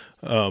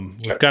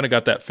 We've kind of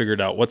got that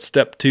figured out. What's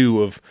step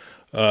 2 of,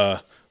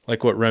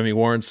 like what Remy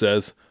Warren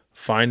says,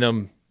 find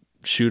them,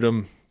 shoot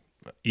them,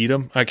 eat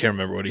them? I can't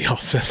remember what he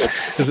else says.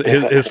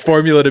 His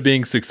formula to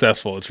being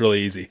successful. It's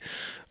really easy.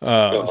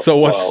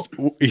 So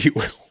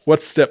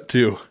what's step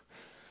 2?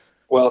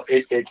 Well,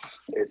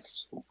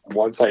 it's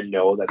once I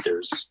know that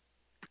there's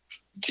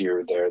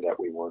deer there that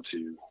we want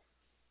to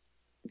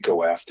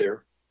go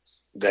after,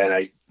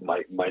 then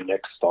my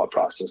next thought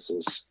process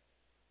is,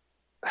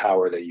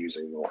 how are they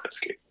using the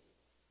landscape?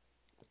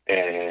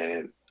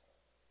 And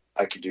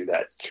I could do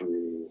that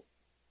through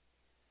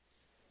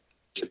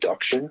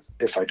deduction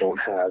if I don't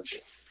have,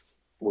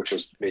 which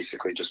is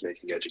basically just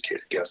making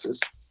educated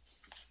guesses.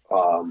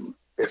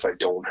 If I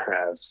don't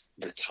have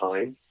the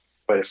time,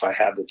 but if I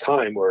have the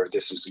time where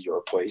this is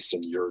your place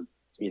and you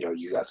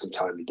got some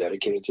time to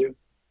dedicate it to,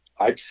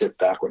 I'd sit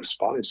back with a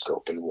spotting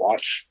scope and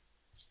watch,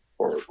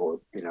 or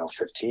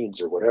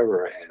 15s or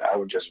whatever, and I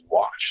would just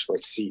watch.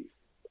 Let's see.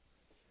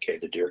 Okay,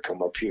 the deer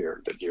come up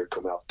here, the deer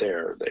come out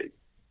there. They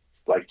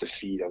like to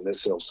feed on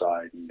this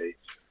hillside, and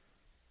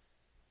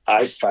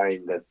I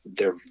find that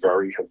they're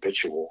very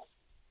habitual,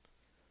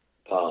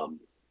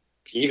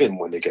 even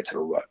when they get to the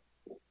rut,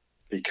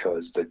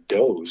 because the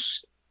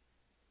does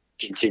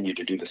continue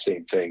to do the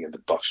same thing, and the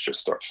bucks just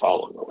start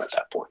following them at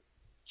that point.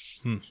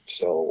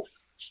 So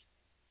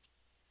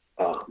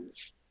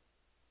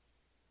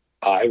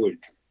I would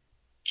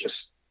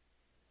just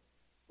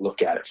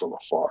look at it from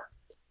afar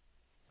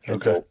and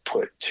don't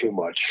put too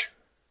much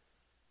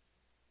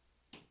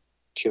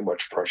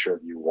pressure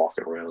of you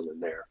walking around in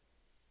there.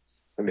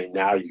 I mean,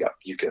 now you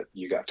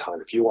got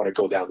time. If you want to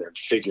go down there and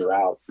figure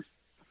out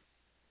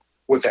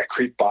what that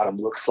creek bottom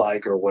looks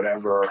like or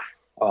whatever,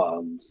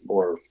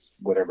 or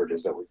whatever it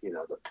is that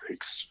the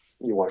breaks,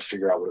 you want to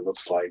figure out what it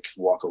looks like,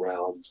 walk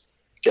around,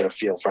 get a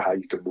feel for how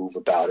you can move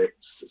about it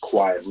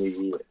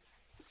quietly,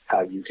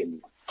 how you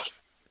can,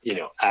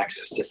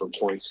 access different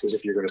points. Because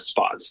if you're going to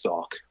spot and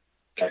stalk,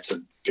 that's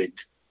a big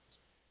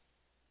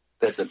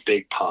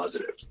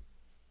positive.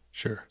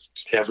 Sure.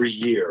 Every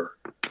year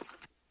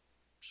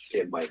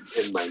in my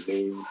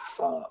main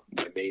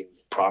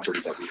property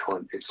that we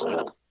hunt, it's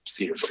all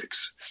cedar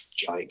breaks,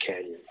 giant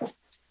canyon,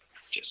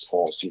 just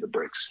all cedar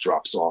breaks,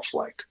 drops off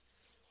like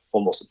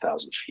almost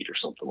 1,000 feet or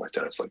something like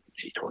that. It's like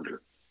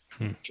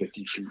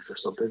 850 feet or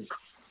something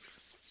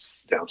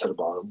down to the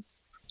bottom.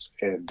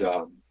 And,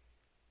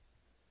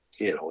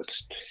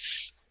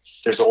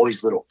 there's all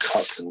these little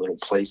cuts and little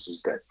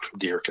places that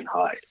deer can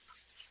hide.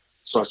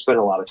 So I spent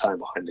a lot of time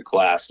behind the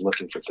glass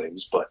looking for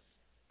things, but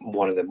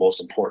one of the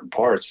most important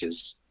parts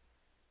is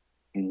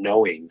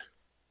knowing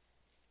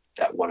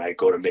that when I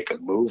go to make a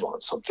move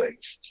on something,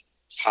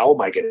 how am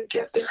I going to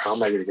get there? How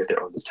am I going to get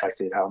there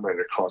undetected? How am I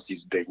going to cross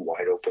these big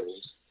wide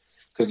openings?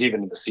 Because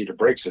even in the cedar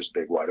breaks, there's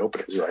big wide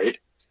openings, right?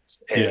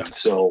 And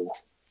so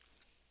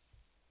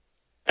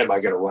am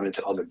I going to run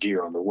into other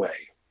deer on the way?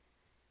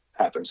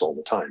 Happens all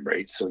the time,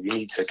 right? So you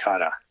need to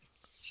kind of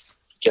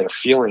get a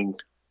feeling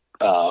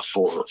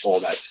for all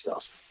that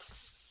stuff.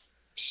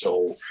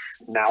 So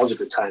now's a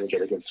good time to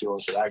get a good feeling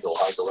for that. Go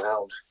hike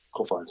around,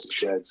 go find some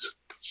sheds,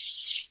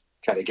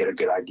 kind of get a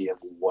good idea of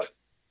what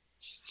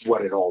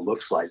it all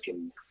looks like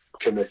and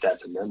commit that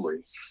to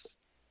memory.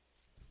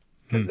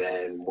 And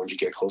then when you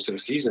get closer to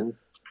season,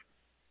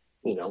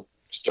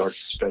 start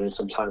spending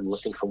some time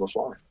looking from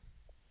afar.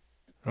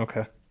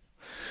 Okay.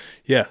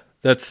 Yeah,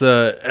 that's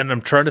and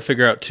I'm trying to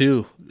figure out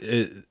too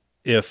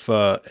if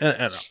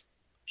and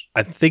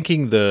I'm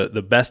thinking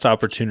the best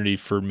opportunity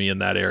for me in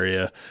that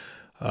area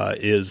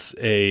is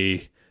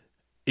the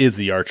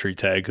archery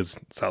tag, because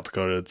South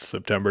Dakota, it's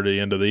September to the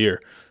end of the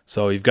year,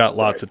 so you've got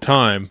lots of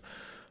time.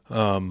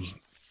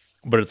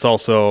 But it's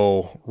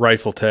also,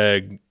 rifle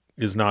tag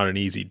is not an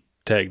easy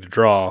tag to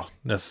draw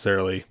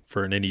necessarily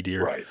for an any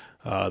deer. Right.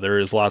 There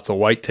is lots of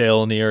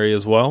whitetail in the area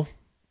as well,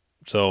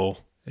 so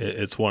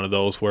it's one of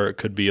those where it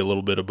could be a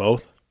little bit of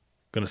both.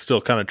 Going to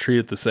still kind of treat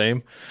it the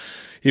same.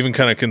 Even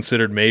kind of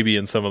considered maybe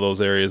in some of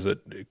those areas that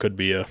it could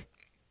be a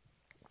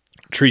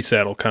tree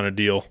saddle kind of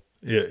deal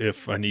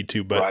if I need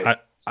to, but Right.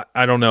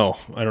 I don't know.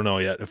 I don't know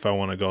yet if I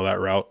want to go that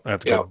route. I have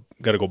to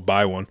got to go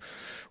buy one,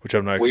 which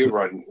I'm not. We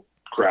run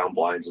ground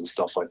blinds and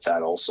stuff like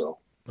that also.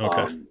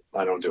 Okay.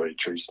 I don't do any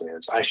tree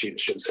stands. I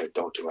shouldn't say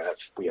don't do.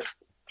 We have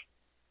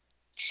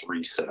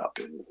 3 set up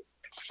in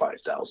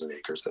 5,000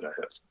 acres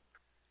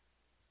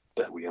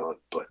that we own,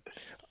 but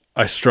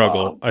I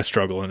struggle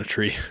in a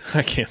tree.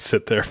 I can't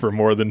sit there for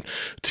more than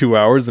 2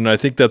 hours. And I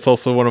think that's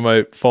also one of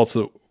my faults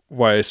of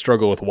why I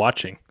struggle with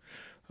watching.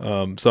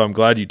 So I'm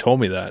glad you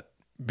told me that,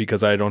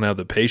 because I don't have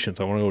the patience.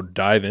 I want to go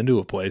dive into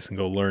a place and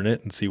go learn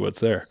it and see what's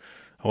there.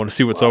 I want to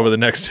see what's over the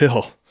next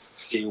hill.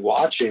 See,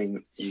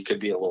 watching, you could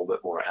be a little bit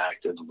more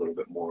active, a little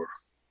bit more,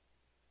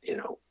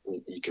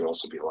 you can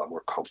also be a lot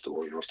more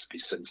comfortable. You don't have to be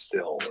sitting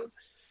still.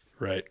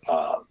 Right.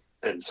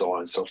 And so on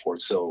and so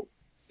forth. So,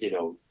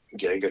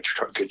 getting a good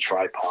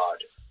tripod,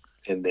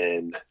 and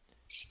then,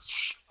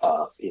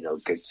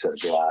 good set of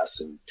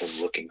glass, and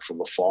looking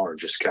from afar and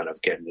just kind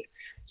of getting it.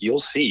 You'll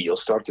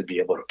start to be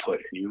able to put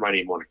it. You might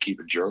even want to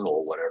keep a journal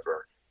or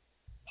whatever,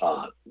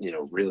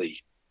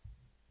 really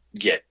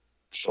get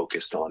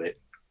focused on it.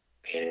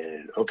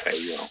 And okay,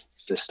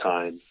 this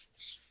time,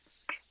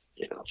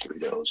 3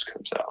 does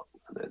comes out,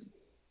 and then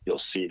you'll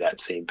see that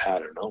same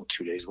pattern.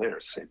 2 days later,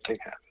 the same thing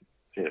happened.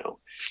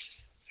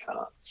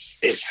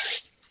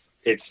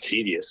 It's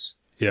tedious.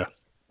 Yeah.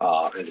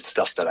 And it's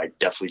stuff that I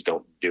definitely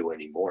don't do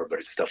anymore, but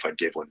it's stuff I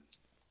did when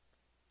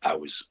I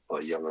was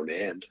a younger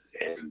man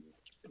and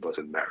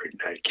wasn't married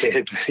and had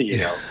kids,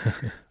 you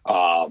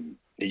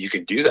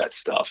can do that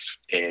stuff.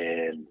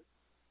 And,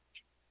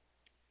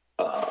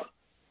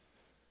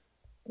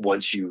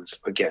 once you've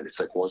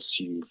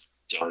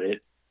done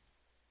it,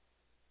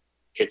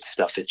 it's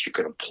stuff that you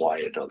can apply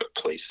in other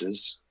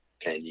places,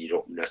 and you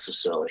don't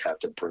necessarily have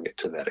to bring it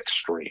to that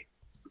extreme.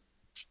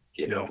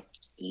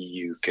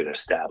 You can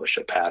establish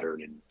a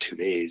pattern in 2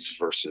 days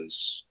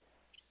versus,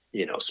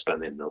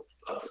 spending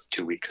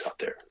 2 weeks out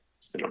there.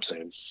 You know what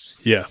I'm saying?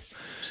 Yeah.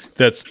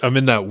 I'm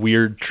in that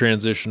weird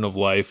transition of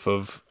life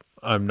of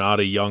I'm not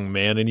a young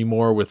man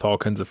anymore with all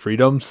kinds of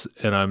freedoms,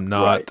 and I'm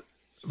not,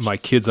 my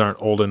kids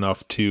aren't old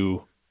enough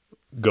to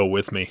go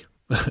with me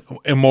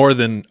and more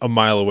than a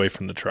mile away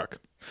from the truck.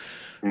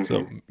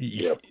 So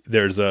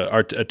there's our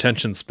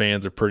attention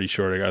spans are pretty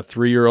short. I got a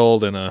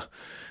 3-year-old and a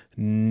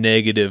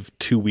negative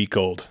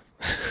 2-week-old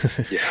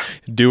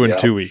doing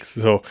 2 weeks.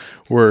 So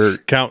we're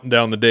counting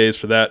down the days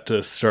for that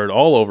to start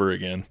all over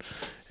again.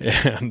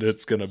 And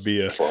it's going to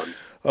be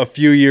a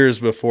few years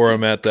before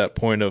I'm at that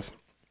point of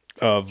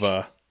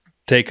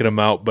taking them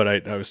out.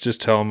 But I was just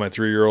telling my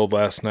 3-year-old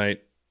last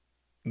night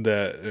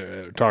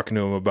that talking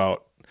to him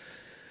about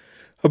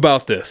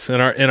this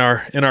and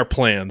our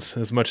plans,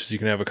 as much as you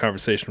can have a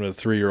conversation with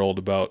a 3-year-old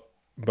about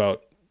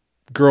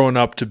growing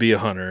up to be a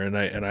hunter. And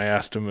I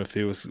asked him if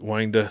he was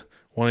wanting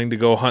to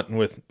go hunting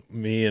with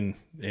me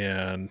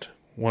and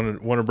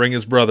want to bring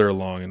his brother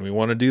along, and we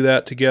want to do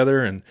that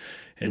together. And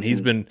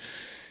he's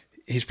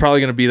probably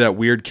going to be that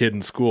weird kid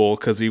in school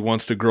because he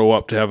wants to grow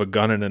up to have a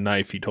gun and a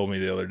knife, he told me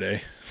the other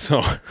day.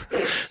 So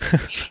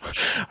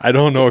I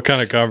don't know what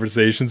kind of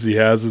conversations he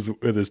has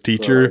with his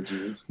teacher,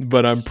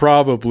 but I'm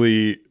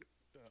probably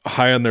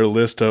high on their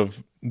list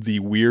of the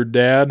weird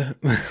dad.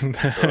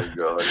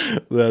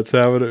 That's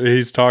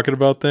he's talking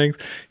about things.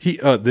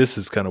 This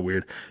is kind of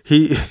weird.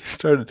 He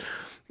started,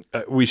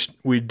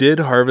 we did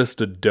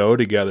harvest a doe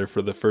together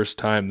for the first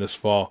time this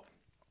fall.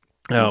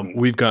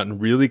 We've gotten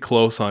really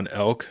close on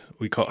elk.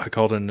 I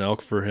called in an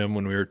elk for him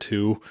when we were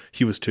 2.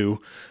 He was 2.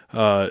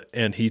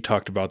 And he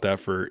talked about that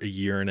for a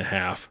year and a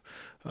half.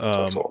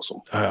 That's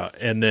awesome.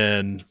 And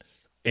then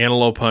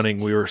antelope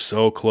hunting, we were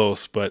so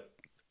close, but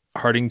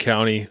Harding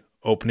County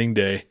opening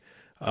day,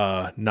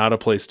 not a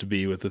place to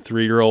be with a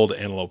 3-year-old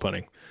antelope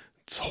hunting.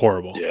 It's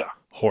horrible. Yeah.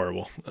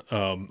 Horrible.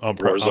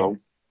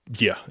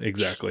 Yeah,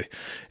 exactly.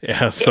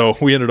 Yeah. So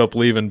we ended up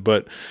leaving,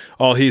 but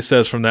all he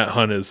says from that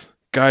hunt is,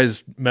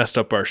 guys messed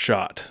up our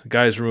shot.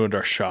 Guys ruined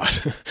our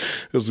shot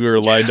because we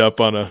were lined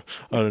up on a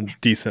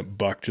decent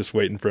buck, just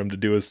waiting for him to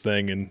do his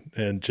thing,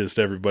 and just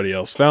everybody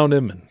else found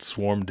him and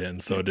swarmed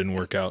in, so it didn't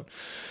work out.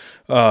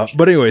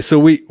 But anyway, so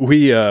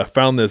we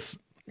found this.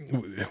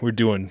 We're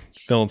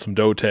filling some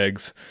doe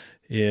tags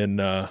in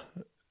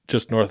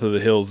just north of the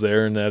hills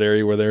there in that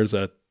area where there's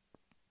a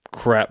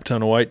crap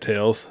ton of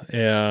whitetails,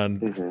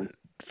 and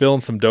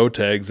filling some doe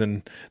tags,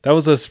 and that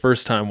was his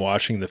first time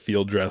watching the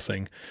field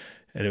dressing.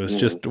 And it was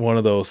just one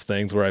of those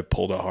things where I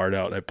pulled a heart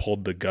out. I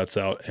pulled the guts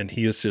out, and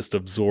he is just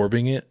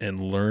absorbing it and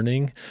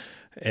learning.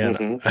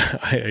 And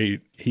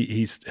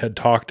he had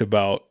talked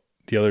about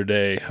the other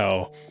day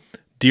how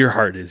deer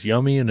heart is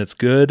yummy and it's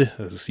good.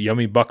 It's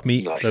yummy buck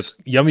meat. Nice.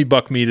 Yummy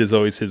buck meat is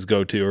always his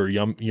go-to, or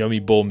yummy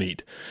bull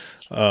meat.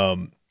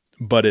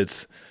 But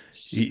it's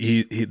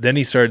then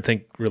he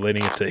started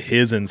relating it to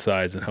his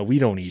insides and how we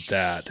don't eat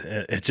that.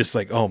 And it's just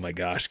like, oh my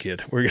gosh,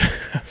 kid, we're gonna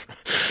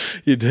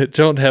you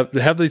don't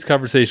have these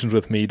conversations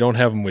with me. Don't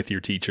have them with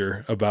your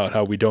teacher about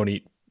how we don't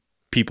eat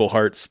people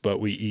hearts, but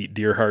we eat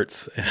deer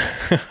hearts.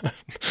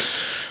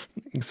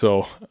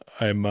 So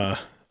I'm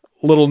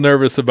little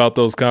nervous about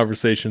those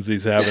conversations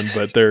he's having,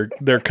 but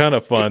they're kind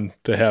of fun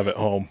to have at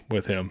home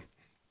with him.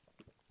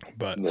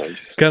 But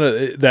nice. Kind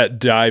of that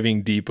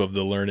diving deep of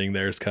the learning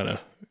there is kind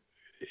of,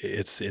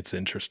 it's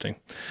interesting.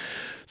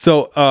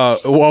 So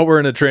while we're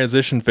in a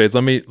transition phase,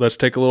 let's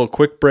take a little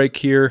quick break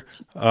here.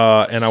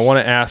 And I want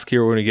to ask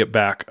here when we get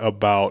back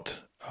about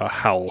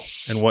Howl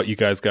and what you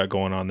guys got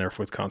going on there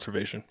with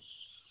conservation.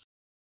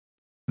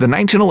 The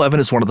 1911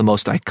 is one of the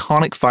most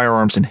iconic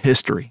firearms in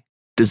history.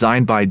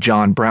 Designed by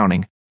John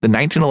Browning, the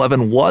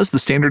 1911 was the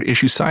standard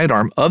issue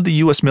sidearm of the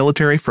U.S.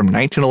 military from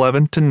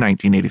 1911 to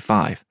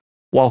 1985.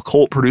 While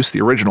Colt produced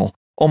the original,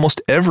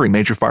 almost every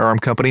major firearm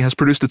company has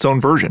produced its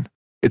own version.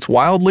 It's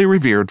wildly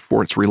revered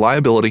for its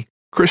reliability,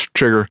 crisp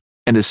trigger,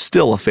 and is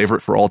still a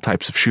favorite for all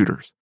types of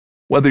shooters.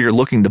 Whether you're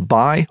looking to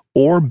buy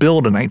or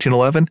build a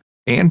 1911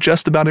 and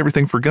just about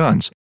everything for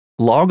guns,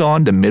 log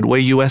on to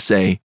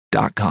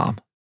midwayusa.com.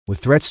 With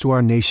threats to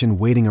our nation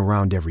waiting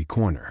around every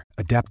corner,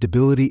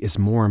 adaptability is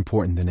more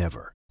important than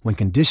ever. When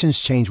conditions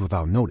change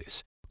without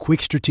notice,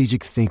 quick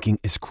strategic thinking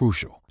is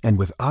crucial. And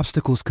with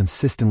obstacles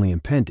consistently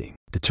impending,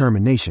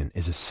 determination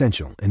is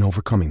essential in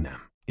overcoming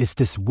them. It's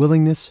this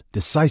willingness,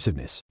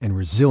 decisiveness, and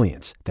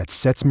resilience that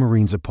sets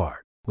Marines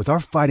apart. With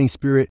our fighting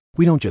spirit,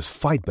 we don't just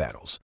fight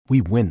battles,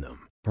 we win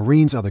them.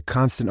 Marines are the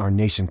constant our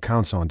nation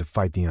counts on to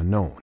fight the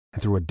unknown.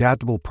 And through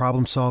adaptable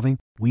problem solving,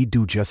 we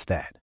do just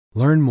that.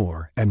 Learn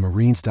more at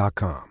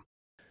marines.com.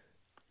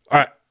 All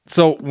right.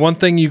 So one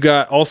thing you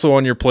got also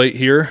on your plate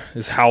here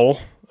is Howl.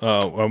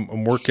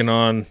 I'm working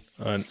on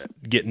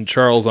getting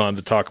Charles on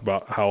to talk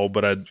about Howl,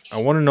 but I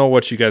want to know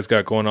what you guys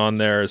got going on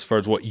there as far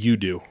as what you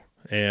do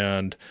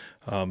and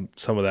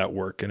some of that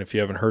work. And if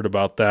you haven't heard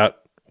about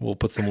that, we'll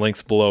put some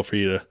links below for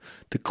you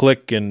to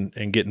click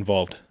and get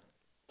involved.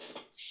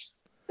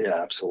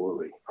 Yeah,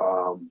 absolutely.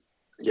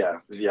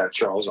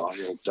 Charles on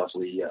here will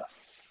definitely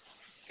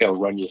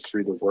run you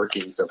through the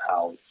workings of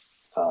how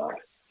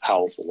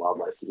Howl for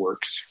Wildlife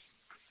works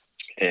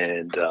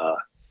and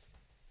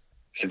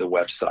the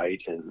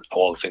website and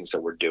all the things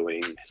that we're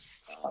doing,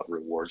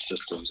 reward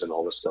systems and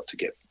all this stuff to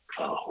get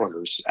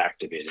hunters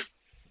activated.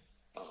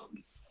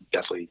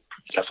 Definitely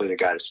the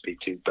guy to speak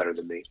to, better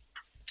than me.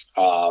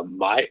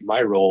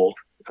 My role,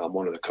 I'm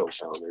one of the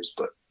co-founders,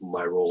 but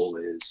my role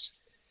is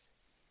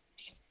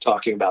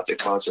talking about the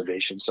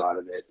conservation side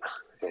of it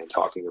and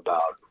talking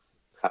about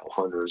how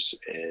hunters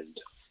and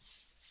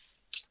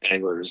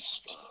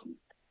anglers,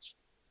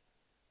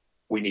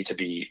 we need to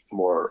be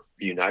more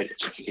united.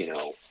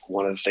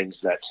 One of the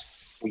things that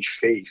we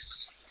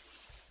face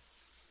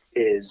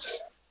is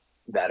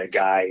that a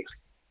guy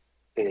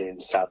in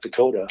South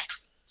Dakota,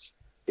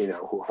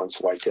 who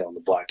hunts whitetail in the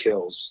Black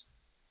Hills,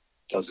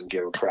 doesn't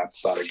give a crap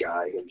about a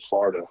guy in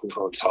Florida who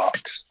hunts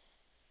hawks.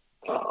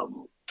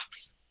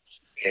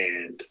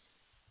 And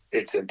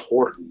it's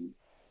important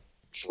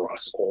for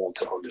us all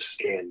to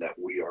understand that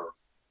we are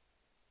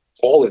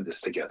all in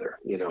this together,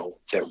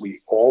 that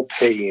we all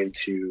pay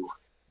into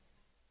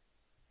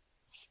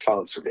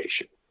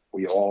conservation.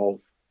 We all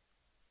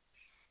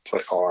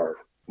put our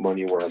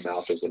money where our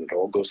mouth is, and it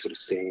all goes to the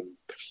same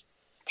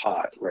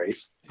pot, right?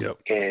 Yep.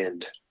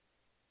 And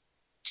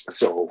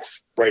so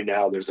right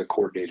now there's a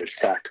coordinated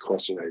attack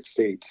across the United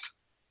States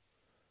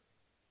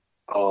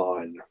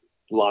on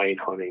lion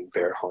hunting,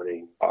 bear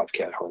hunting,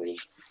 bobcat hunting.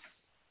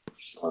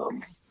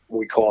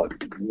 We call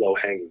it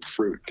low-hanging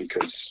fruit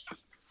because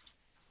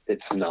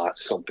it's not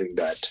something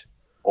that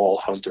all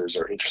hunters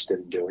are interested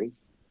in doing.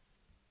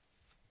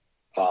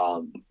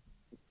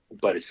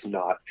 But it's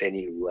not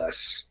any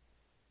less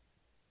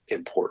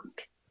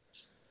important.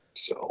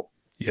 So,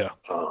 yeah.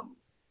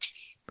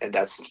 And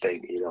that's the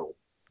thing,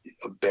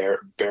 a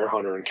bear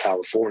hunter in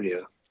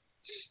California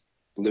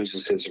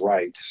loses his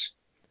rights.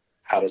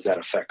 How does that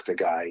affect the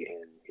guy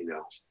in,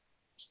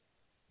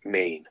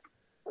 Maine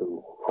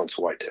who hunts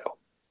whitetail?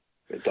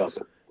 It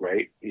doesn't,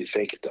 right? You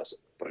think it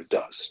doesn't, but it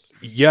does.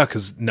 Yeah,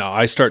 because now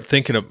I start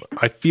thinking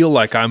I feel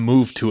like I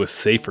moved to a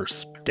safer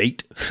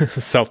state,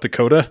 South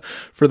Dakota,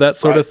 for that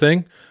sort of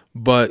thing,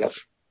 but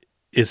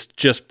it's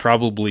just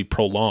probably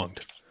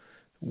prolonged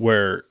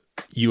where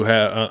you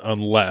have,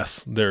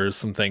 unless there's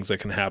some things that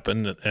can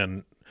happen,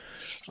 and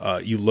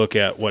you look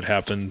at what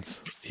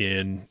happens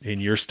in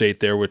your state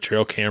there with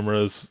trail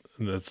cameras.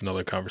 That's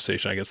another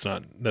conversation. I guess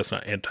that's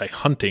not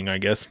anti-hunting. I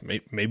guess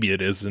maybe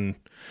it is, and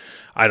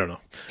I don't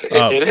know.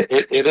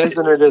 It is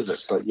and it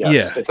isn't. But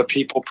yes, it's a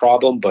people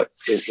problem. But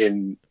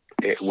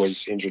it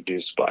was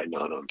introduced by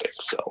non-hunting.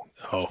 So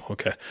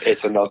okay.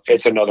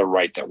 It's another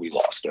right that we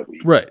lost.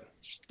 Right.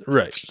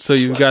 So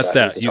you've got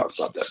that. Talk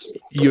about that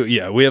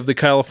too, we have the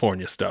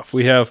California stuff.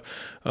 We have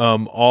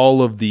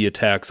all of the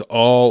attacks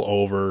all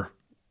over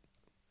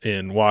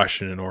in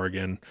Washington,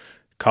 Oregon,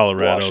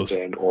 Colorado,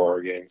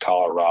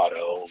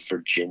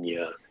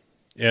 Virginia,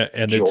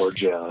 and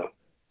Georgia,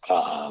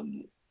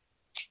 and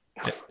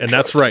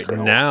that's right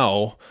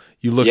now.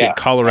 You look at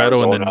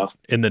Colorado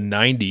in the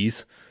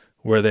 90s,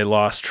 where they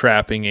lost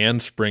trapping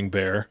and spring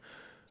bear.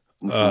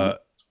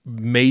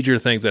 Major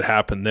things that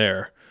happened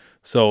there.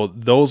 So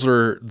those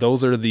are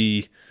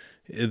the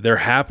they're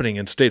happening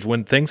in states.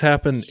 When things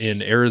happen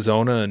in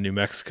Arizona and New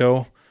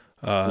Mexico,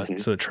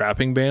 so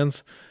trapping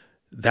bans,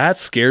 that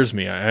scares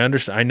me. I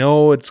understand. I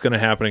know it's going to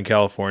happen in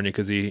California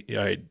because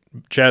I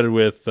chatted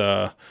with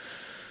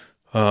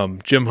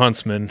Jim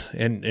Huntsman,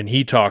 and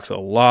he talks a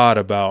lot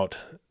about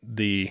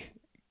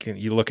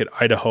you look at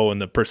Idaho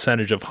and the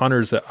percentage of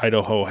hunters that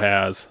Idaho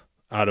has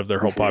out of their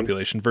whole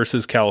population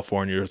versus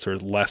California, which are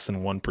less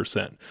than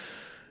 1%.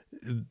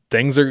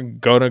 Things are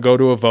going to go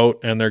to a vote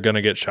and they're going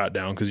to get shot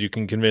down because you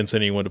can convince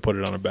anyone to put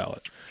it on a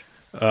ballot.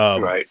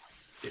 Right.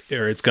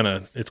 Or it's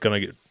going to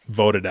get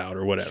voted out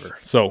or whatever.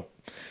 So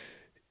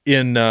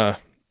in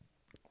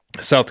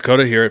South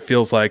Dakota here, it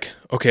feels like,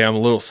 okay, I'm a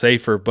little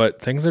safer,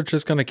 but things are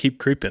just going to keep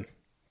creeping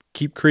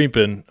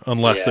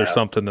unless there's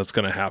something that's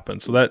going to happen.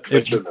 So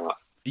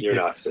you're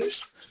not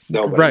safe.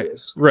 Nobody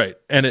is. Right.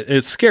 And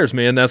it scares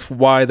me. And that's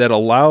why that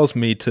allows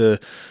me to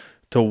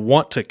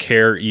want to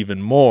care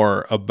even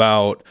more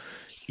about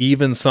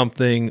even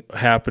something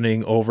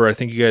happening over, I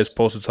think you guys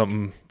posted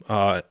something,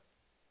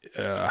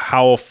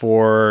 howl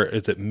for,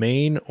 is it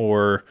Maine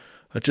or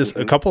just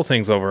a couple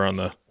things over on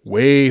the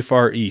way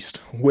far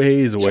east,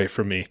 ways away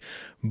from me.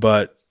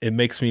 But it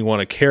makes me want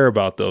to care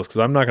about those because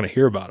I'm not going to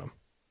hear about them.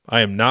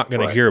 I am not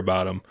going to hear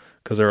about them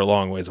because they're a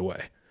long ways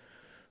away.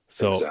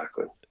 So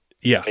exactly.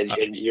 Yeah.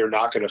 And you're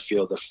not going to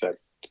feel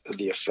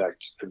the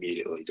effect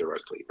immediately,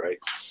 directly. Right.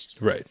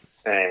 Right.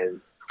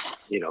 And,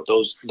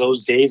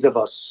 those days of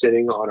us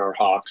sitting on our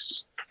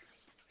hocks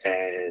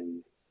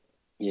and,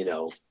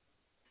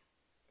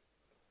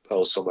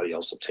 somebody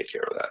else will take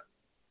care of that.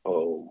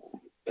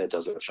 Oh, that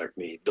doesn't affect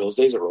me. Those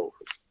days are over.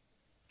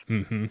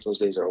 Mm-hmm. Those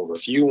days are over.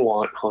 If you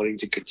want hunting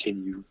to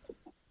continue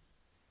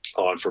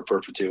on for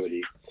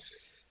perpetuity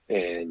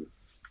and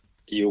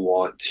you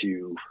want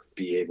to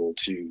be able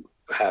to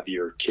have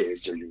your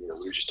kids or, we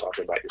were just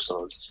talking about your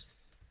sons,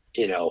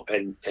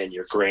 and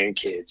your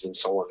grandkids and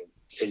so on,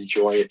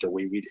 enjoy it the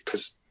way we did.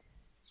 Because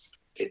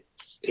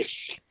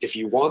if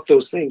you want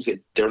those things,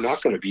 they're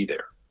not going to be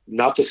there.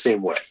 Not the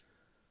same way.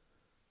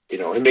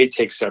 It may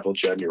take several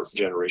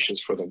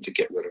generations for them to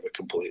get rid of it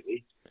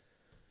completely.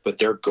 But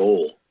their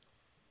goal,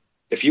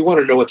 if you want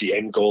to know what the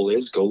end goal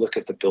is, go look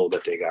at the bill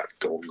that they got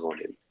going on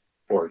in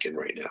Oregon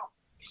right now,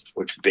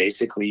 which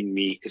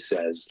basically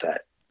says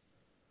that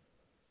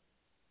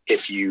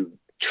if you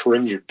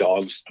trim your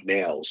dog's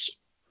nails,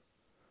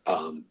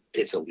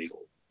 it's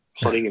illegal.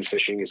 Hunting and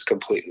fishing is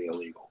completely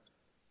illegal.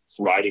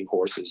 Riding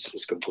horses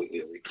is completely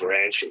illegal.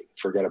 Ranching,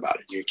 forget about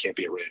it. You can't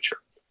be a rancher.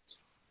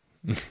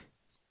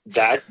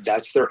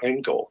 That's their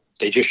end goal.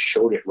 They just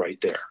showed it right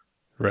there.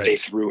 Right. They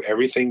threw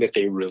everything that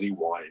they really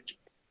wanted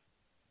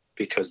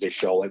because they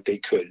felt like they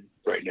could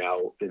right now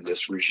in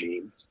this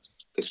regime,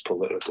 this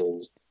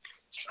political,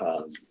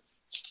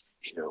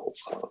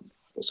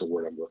 what's the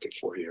word I'm looking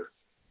for here?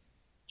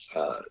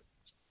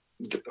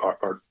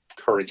 Our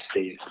current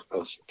state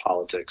of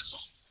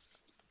politics.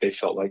 They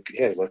felt like,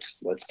 hey, let's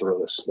throw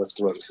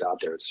this out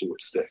there and see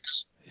what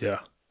sticks. Yeah.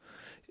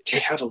 They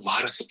have a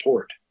lot of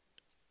support.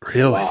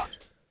 Really? A lot.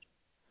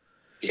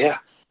 Yeah.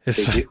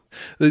 They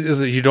do.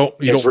 You don't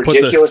as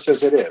ridiculous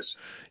as it is.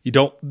 You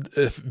don't,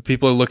 if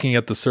people are looking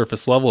at the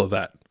surface level of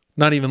that,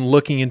 not even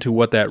looking into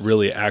what that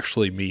really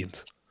actually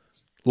means.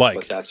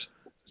 Like,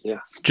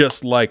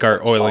 just like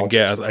our oil and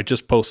gas. I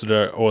just posted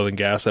our oil and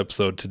gas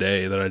episode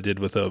today that I did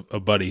with a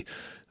buddy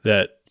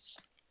that,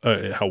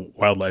 how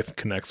wildlife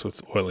connects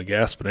with oil and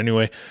gas. But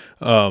anyway,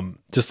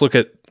 just look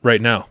at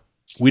right now.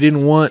 We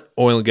didn't want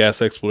oil and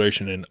gas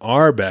exploration in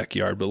our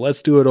backyard, but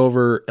let's do it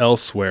over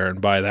elsewhere and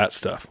buy that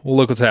stuff. Well,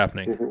 look what's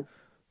happening.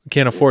 We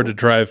can't afford to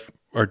drive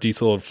our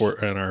diesel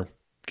and our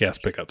gas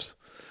pickups.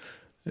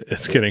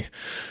 It's kidding.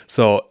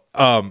 So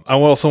I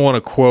also want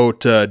to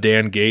quote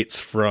Dan Gates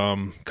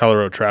from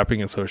Colorado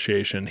Trapping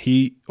Association.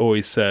 He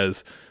always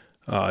says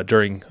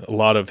during a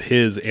lot of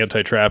his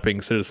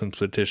anti-trapping citizens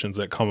petitions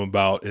that come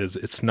about is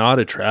it's not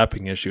a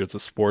trapping issue, it's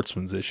a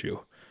sportsman's issue.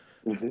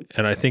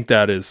 And I think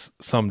that is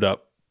summed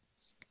up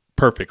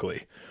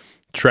perfectly.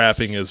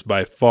 Trapping is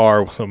by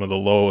far some of the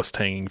lowest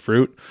hanging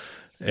fruit.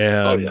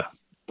 And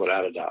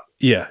without a doubt.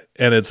 Yeah,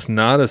 and it's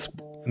not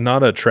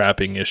a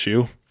trapping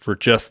issue for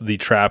just the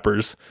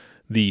trappers,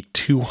 the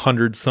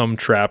 200 some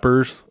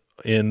trappers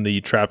in the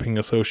Trapping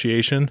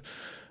Association.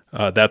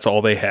 That's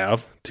all they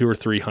have, 200 or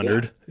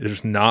 300.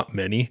 There's not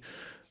many.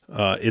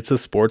 It's a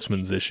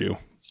sportsman's issue.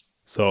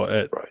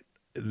 So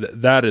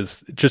that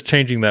is just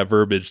changing that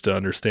verbiage to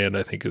understand,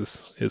 I think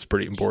is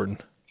pretty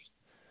important.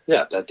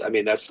 Yeah.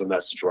 That's the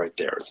message right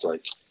there. It's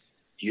like,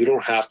 you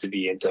don't have to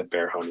be into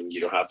bear hunting.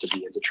 You don't have to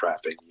be into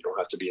trapping. You don't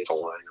have to be into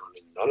lion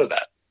hunting. None of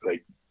that.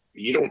 Like,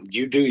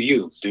 you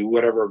do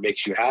whatever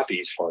makes you happy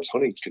as far as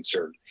hunting is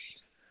concerned.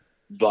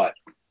 But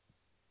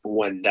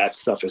when that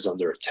stuff is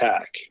under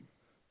attack,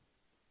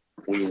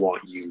 we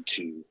want you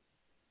to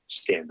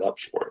stand up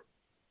for it,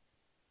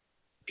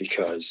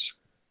 because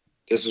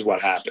this is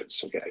what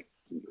happens. Okay.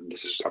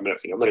 I'm going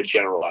to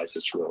generalize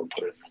this real and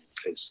put it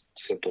in as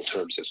simple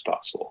terms as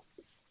possible.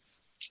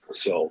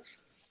 So,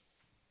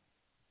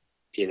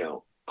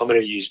 I'm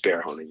going to use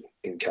bear hunting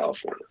in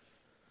California.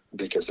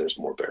 because there's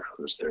more bear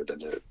hunters there than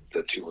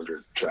the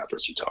 200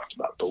 trappers you talked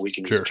about. But we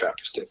can use the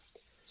trappers too.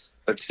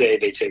 Let's say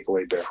they take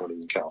away bear hunting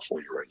in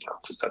California right now,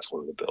 because that's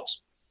one of the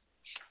bills.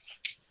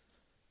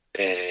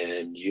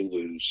 And you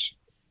lose,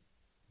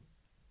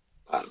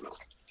 I don't know,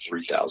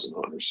 3,000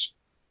 hunters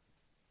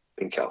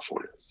in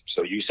California.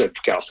 So you said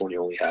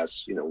California only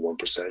has,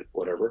 1%,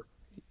 whatever.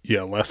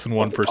 Yeah, less than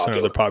 1%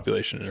 of the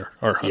population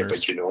are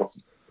hunters. Yeah, but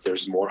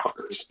there's more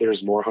hunters.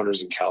 There's more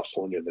hunters in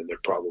California than there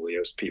probably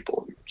is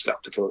people in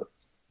South Dakota.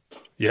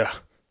 Yeah.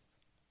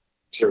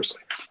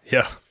 Seriously.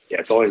 Yeah. Yeah,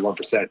 it's only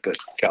 1%, but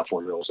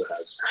California also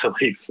has how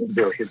many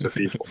millions of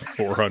people?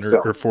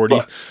 400 or 40.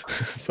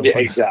 Yeah,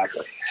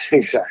 exactly.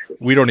 Exactly.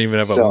 We don't even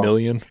have a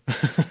million.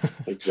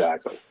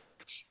 Exactly.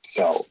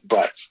 So,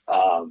 but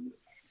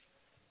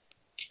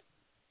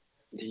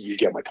you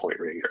get my point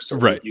right here. So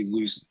right. you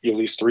lose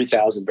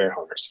 3,000 bear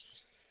hunters.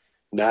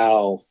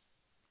 Now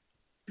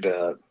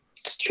the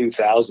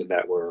 2,000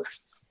 that were,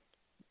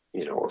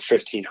 or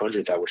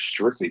 1,500 that were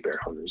strictly bear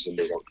hunters, and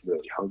they don't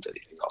really hunt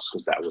anything else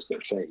because that was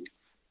their thing.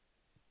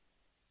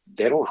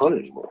 They don't hunt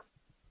anymore.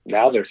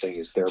 Now their thing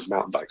is they're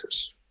mountain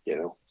bikers.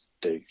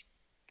 They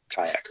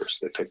kayakers.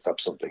 They picked up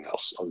something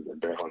else other than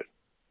bear hunting.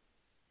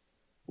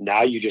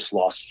 Now you just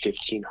lost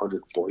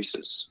 1,500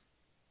 voices.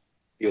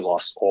 You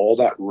lost all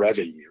that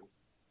revenue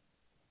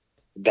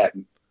that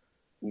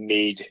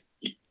makes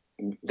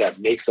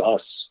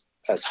us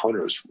as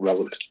hunters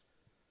relevant.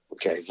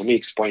 Okay, let me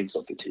explain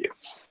something to you,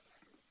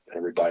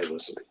 everybody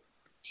listening.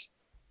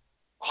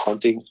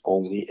 Hunting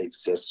only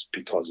exists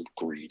because of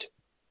greed.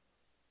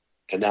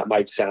 And that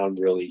might sound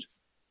really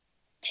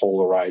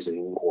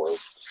polarizing or,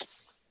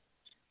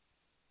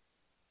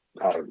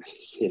 I don't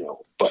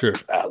but sure.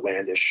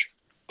 Outlandish.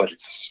 But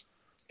it's,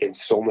 in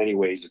so many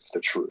ways, it's the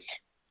truth.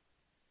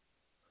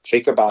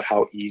 Think about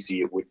how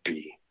easy it would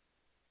be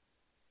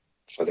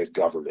for the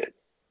government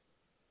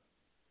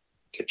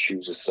to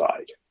choose a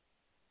side.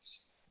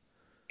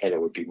 And it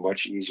would be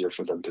much easier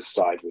for them to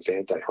side with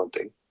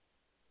anti-hunting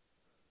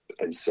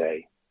and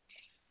say,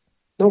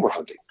 no more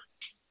hunting.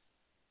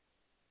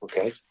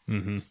 Okay?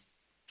 Mm-hmm.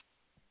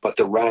 But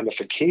the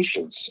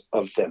ramifications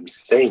of them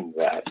saying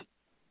that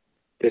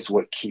is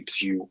what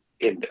keeps you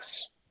in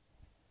this.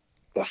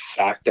 The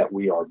fact that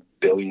we are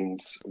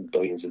billions and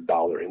billions of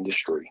dollar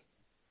industry,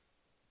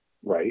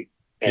 right?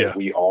 And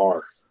we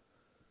are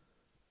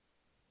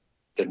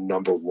the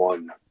number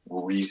one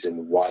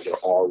reason why there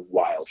are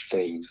wild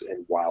things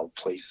and wild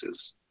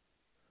places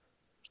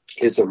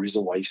is the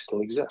reason why you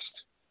still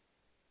exist.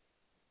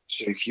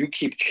 So if you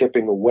keep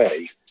chipping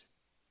away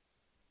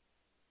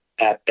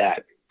at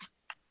that,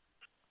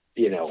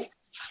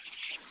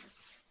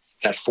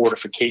 that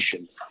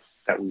fortification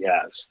that we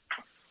have,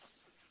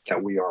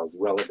 that we are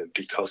relevant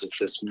because of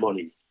this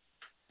money.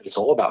 It's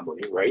all about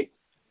money, right?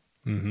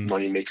 Mm-hmm.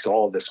 Money makes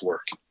all of this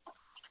work.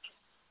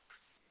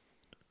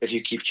 If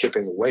you keep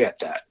chipping away at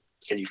that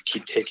and you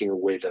keep taking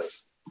away the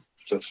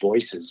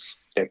voices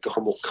that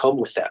will come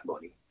with that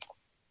money,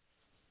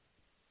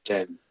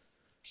 then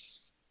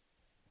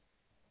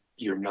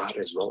you're not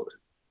as relevant.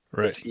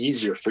 Right. It's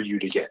easier for you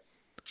to get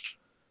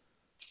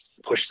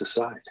pushed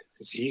aside.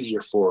 It's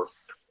easier for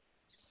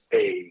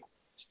a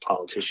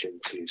politician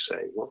to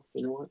say, well,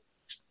 you know what?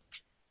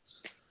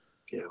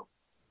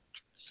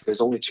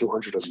 There's only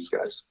 200 of these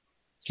guys.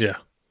 Yeah.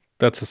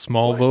 That's a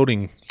small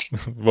voting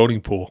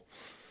pool.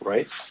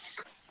 Right?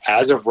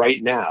 As of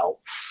right now,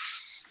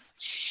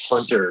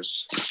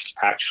 hunters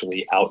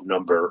actually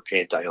outnumber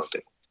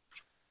anti-hunting.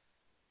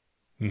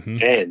 Mm-hmm.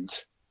 And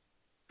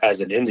as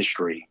an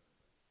industry,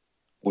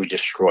 we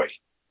destroy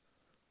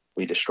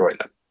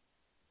them.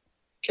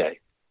 Okay.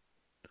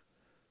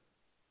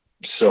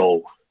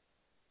 So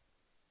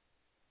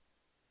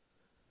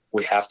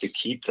we have to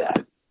keep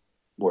that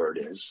where it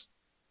is.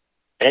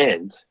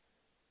 And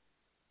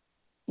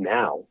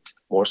now,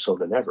 more so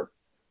than ever,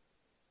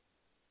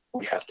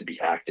 we have to be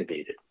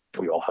activated.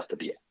 We all have to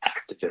be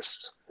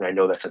activists. And I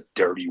know that's a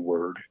dirty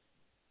word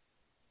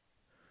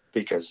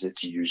because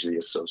it's usually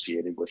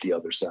associated with the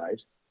other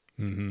side.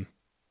 Mm-hmm.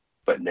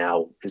 But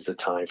now is the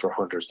time for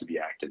hunters to be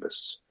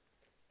activists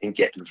and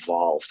get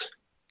involved.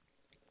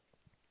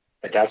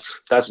 And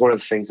that's one of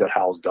the things that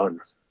Hal's done.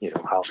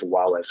 Hal for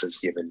Wildlife has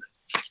given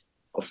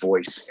a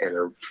voice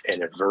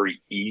and a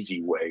very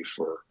easy way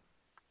for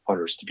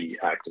hunters to be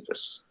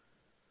activists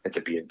and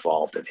to be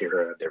involved and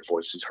hear their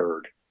voices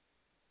heard.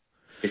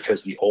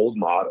 Because the old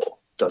model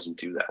doesn't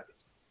do that.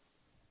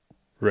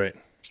 Right.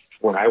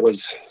 When I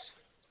was,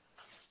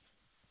 I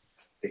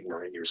think,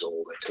 9 years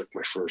old, I took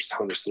my first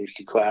hunter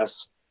safety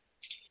class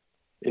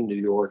in New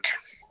York.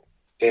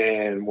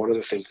 And one of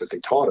the things that they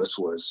taught us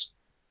was,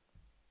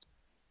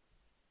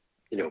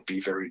 be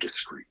very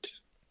discreet.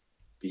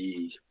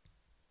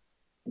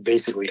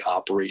 Basically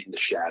operate in the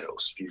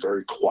shadows. Be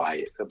very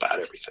quiet about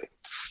everything.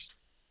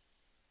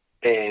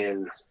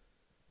 And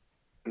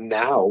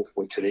now,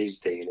 with today's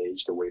day and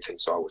age, the way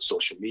things are with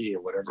social media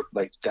and whatever,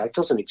 like, that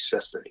doesn't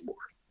exist anymore.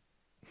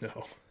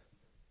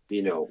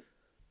 No.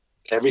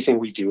 Everything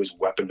we do is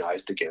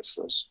weaponized against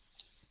us.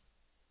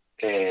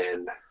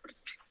 And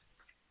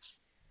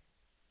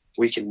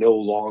we can no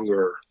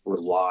longer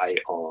rely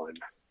on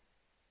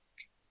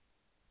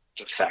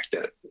the fact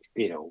that,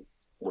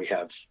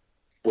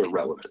 we're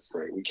relevant,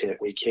 right? We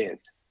can't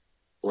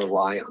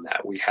rely on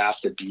that. We have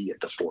to be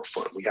at the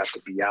forefront. We have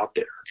to be out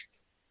there.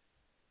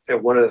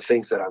 And one of the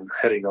things that I'm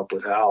heading up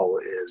with Al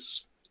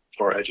is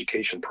our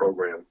education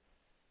program.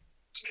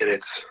 And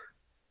it's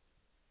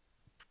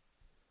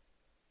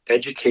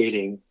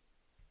educating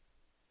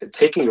and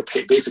taking a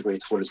page. Basically,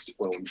 it's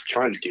what I'm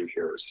trying to do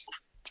here is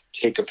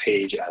take a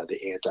page out of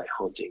the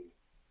anti-hunting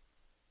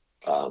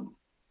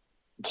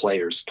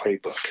players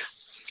playbook.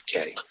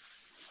 Okay.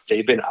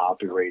 They've been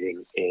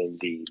operating in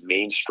the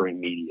mainstream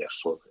media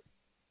for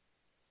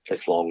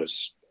as long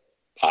as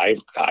I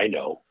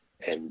know,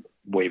 and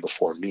way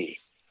before me.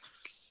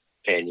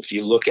 And if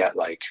you look at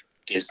like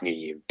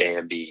Disney and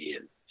Bambi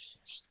and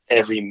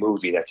every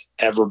movie that's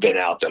ever been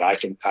out that I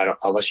don't,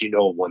 unless you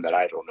know one that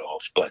I don't know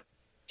of, but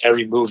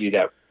every movie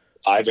that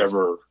I've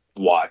ever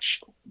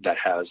watched that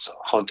has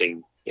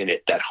hunting in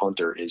it, that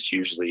hunter is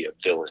usually a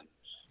villain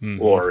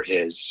or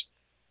is,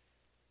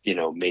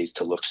 made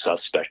to look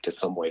suspect to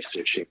some way,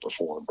 shape, or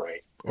form,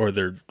 right? Or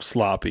they're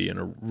sloppy and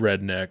a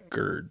redneck,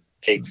 or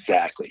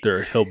exactly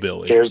they're a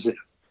hillbilly.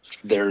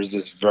 There's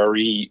this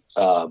very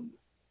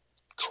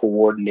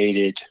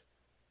coordinated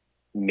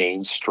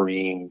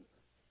mainstream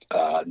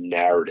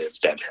narrative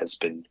that has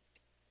been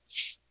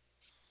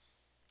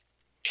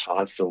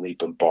constantly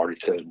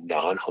bombarded to the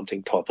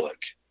non-hunting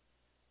public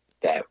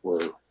that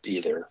were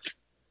either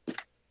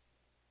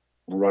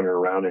running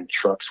around in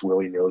trucks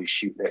willy-nilly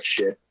shooting at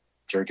shit,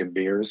 drinking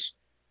beers,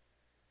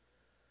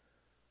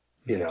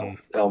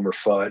 Elmer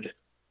Fudd,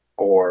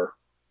 or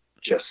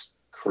just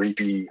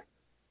creepy,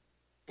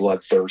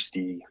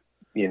 bloodthirsty,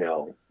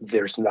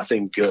 there's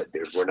nothing good.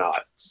 We're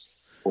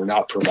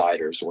not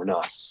providers. We're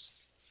not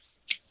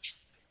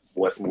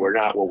what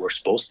we're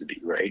supposed to be,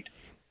 right?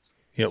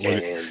 Yeah, look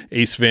at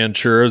Ace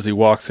Ventura as he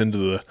walks into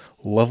the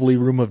lovely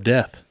room of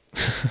death.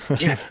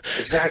 Yeah,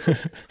 exactly.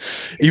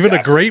 Even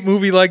a great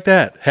movie like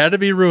that had to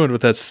be ruined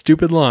with that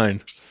stupid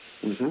line.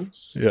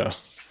 Mm-hmm. Yeah.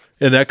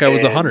 And that guy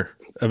was a hunter.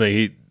 I mean,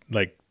 he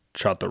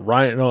shot the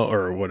rhino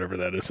or whatever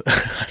that is.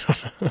 I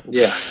don't know.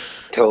 Yeah.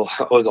 So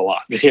it was a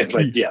lot. Yeah,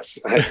 but yes.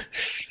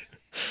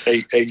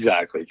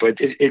 Exactly. But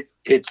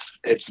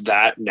it's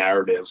that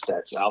narrative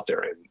that's out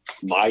there. And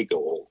my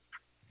goal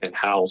and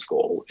Hal's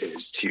goal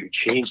is to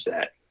change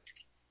that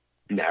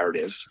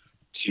narrative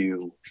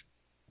to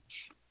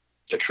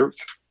the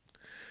truth.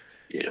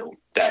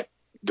 That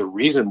the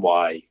reason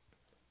why,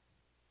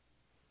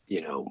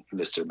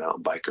 Mr.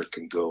 Mountain Biker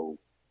can go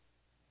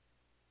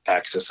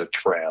access a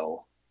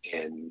trail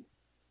and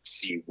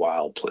see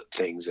wild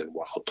things in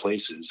wild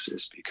places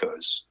is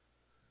because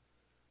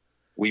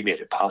we made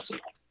it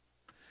possible.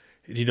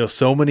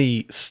 So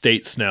many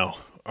states now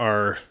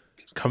are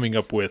coming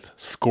up with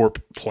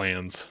SCORP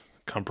plans,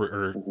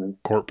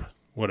 CORP,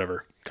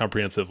 whatever,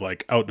 comprehensive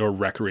outdoor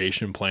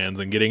recreation plans,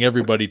 and getting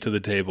everybody to the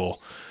table,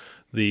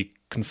 the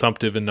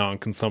consumptive and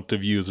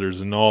non-consumptive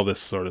users and all this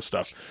sort of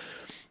stuff.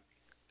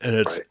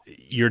 And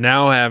you're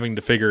now having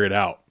to figure it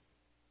out.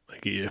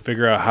 You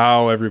figure out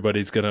how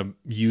everybody's going to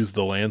use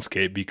the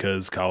landscape,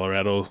 because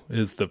Colorado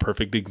is the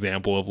perfect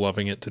example of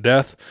loving it to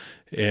death.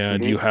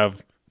 And you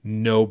have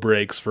no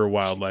breaks for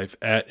wildlife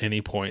at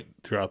any point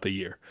throughout the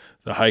year.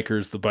 The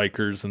hikers, the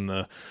bikers, and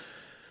the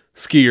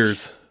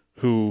skiers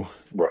who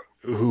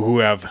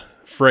have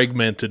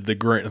fragmented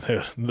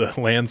the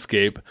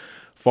landscape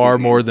far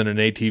more than an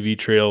ATV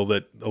trail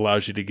that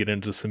allows you to get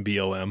into some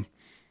BLM,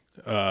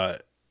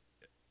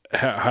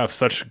 have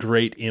such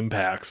great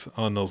impacts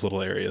on those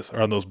little areas,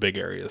 or on those big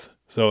areas.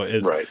 So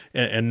it's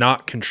and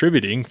not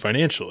contributing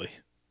financially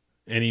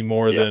any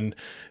more than,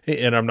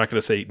 and I'm not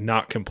going to say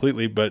not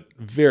completely, but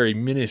very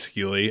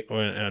minusculely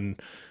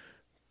and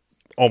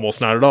almost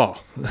not at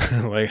all.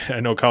 I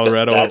know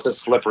Colorado. That's a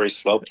slippery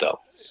slope, though.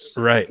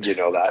 Right. Do you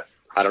know that?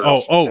 I don't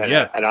know.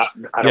 Yeah. And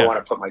I don't want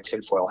to put my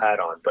tinfoil hat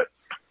on, but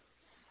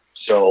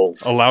so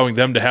allowing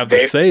them to have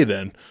the say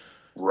then.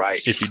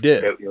 Right. If you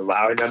did. You're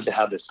allowing them to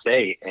have the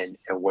say, and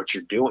what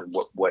you're doing,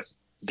 what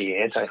the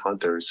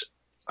anti-hunters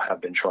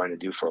have been trying to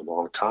do for a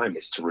long time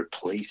is to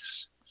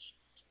replace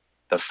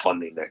the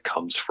funding that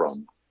comes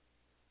from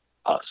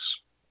us.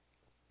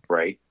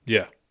 Right?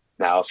 Yeah.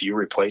 Now, if you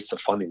replace the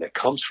funding that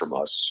comes from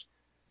us,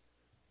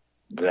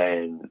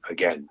 then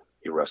again,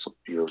 your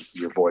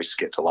voice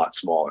gets a lot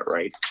smaller,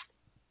 right?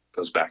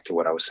 Goes back to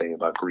what I was saying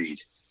about greed.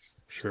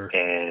 Sure.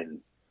 And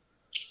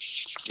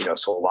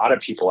so a lot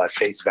of people at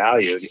face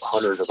value, the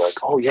hunters are like,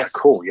 oh yeah,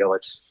 cool. Yeah.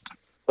 Let's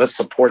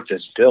support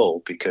this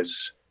bill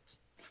because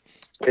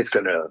it's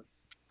going to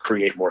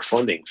create more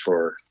funding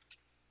for,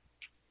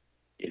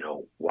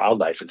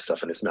 wildlife and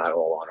stuff. And it's not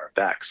all on our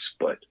backs,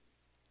 but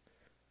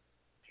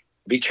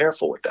be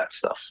careful with that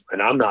stuff.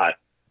 And I'm not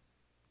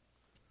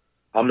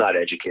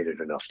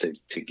educated enough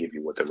to give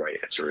you what the right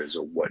answer is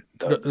or what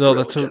the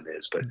religion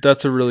is. But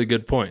that's a really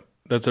good point.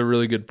 That's a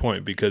really good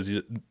point, because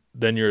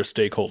then you're a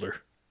stakeholder.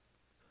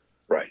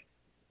 Right.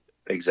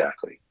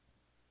 Exactly.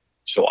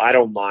 So I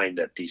don't mind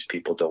that these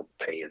people don't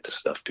pay into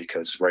stuff,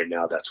 because right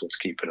now that's what's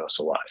keeping us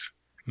alive.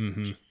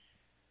 Mm-hmm.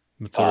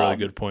 That's a really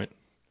good point.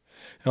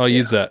 I'll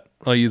use that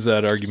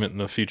argument in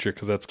the future,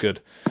 because that's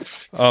good.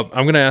 I'm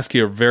going to ask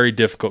you a very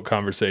difficult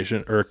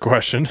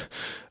question.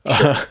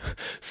 Sure.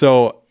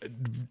 So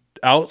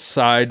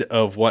outside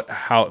of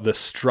how the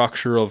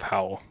structure of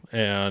Howl,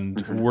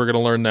 and we're going to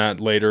learn that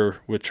later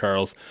with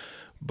Charles,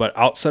 but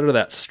outside of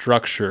that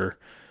structure,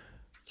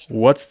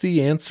 what's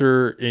the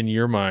answer in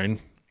your mind,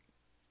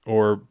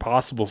 or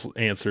possible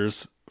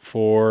answers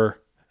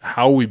for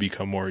how we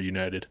become more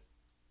united?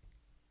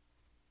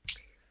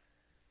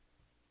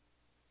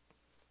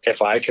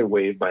 If I could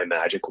wave my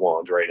magic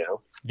wand right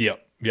now.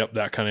 Yep.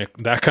 That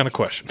kind of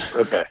question.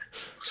 Okay.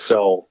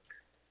 So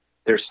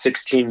there's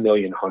 16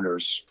 million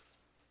hunters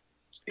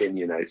in the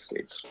United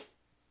States.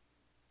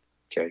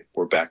 Okay.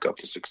 We're back up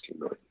to 16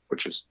 million,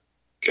 which is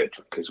good,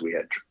 because we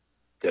had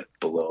dipped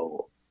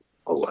below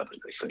 11,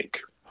 I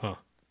think. Huh.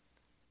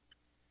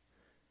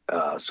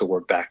 So we're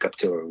back up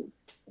to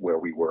where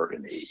we were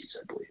in the 80s,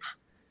 I believe.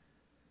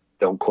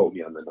 Don't quote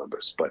me on the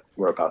numbers, but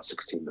we're about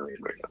 16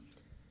 million right now.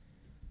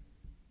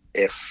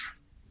 If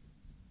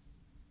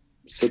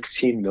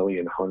 16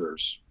 million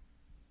hunters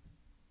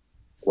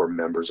were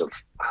members of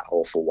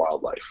Howl for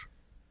Wildlife,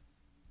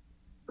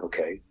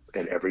 okay,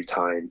 and every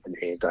time an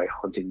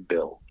anti-hunting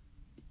bill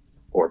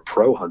or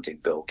pro-hunting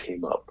bill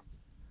came up,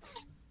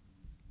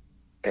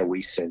 and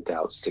we sent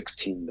out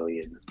 16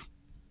 million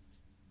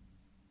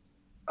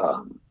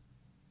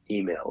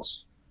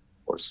emails,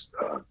 or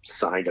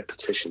signed a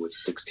petition with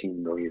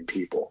 16 million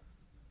people,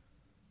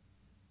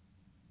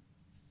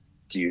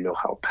 do you know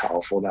how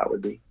powerful that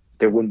would be?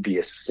 There wouldn't be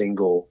a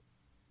single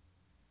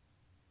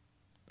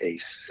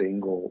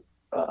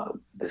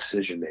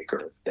decision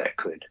maker that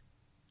could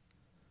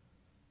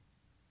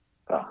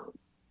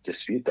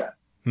dispute that.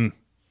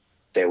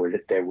 They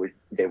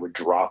would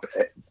drop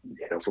it.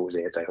 If it was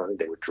anti-hunting,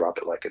 they would drop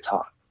it like it's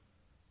hot.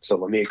 So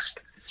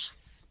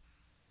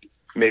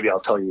maybe I'll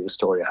tell you the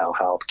story of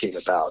how it came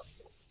about.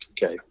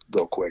 Okay,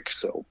 real quick.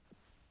 So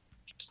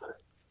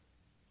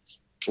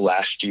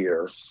last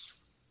year,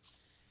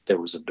 there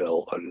was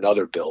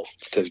another bill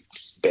to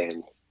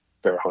ban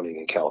bear hunting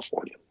in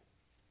California.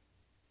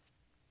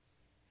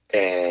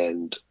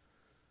 And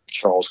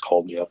Charles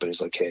called me up and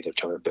he's like, hey, they're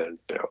trying to ban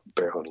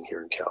bear hunting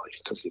here in Cali,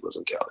 because he lives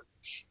in Cali.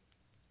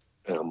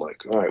 And I'm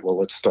like, all right, well,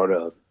 let's start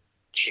a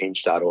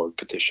change.org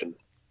petition.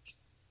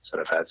 So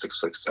I've had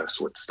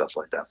success with stuff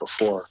like that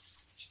before.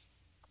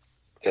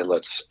 And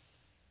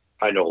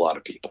I know a lot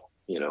of people,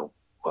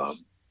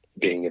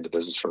 being in the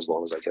business for as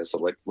long as I can.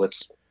 So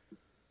let's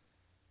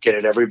get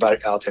it out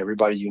to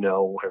everybody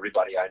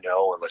everybody I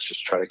know, and let's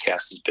just try to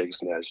cast as big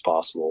as net as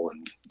possible,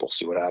 and we'll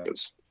see what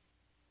happens.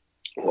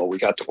 Well, we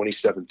got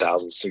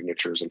 27,000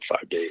 signatures in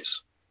 5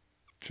 days.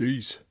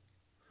 Jeez.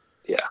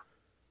 Yeah.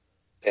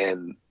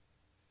 And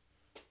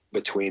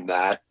between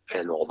that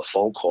and all the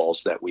phone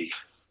calls that we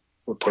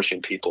were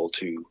pushing people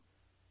to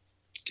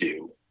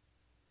do,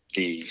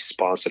 the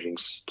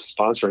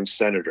sponsoring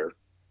senator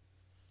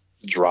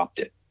dropped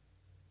it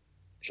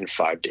in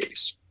 5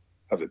 days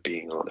of it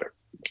being on there.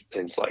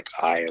 And it's like,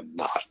 I am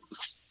not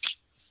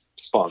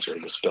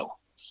sponsoring this bill.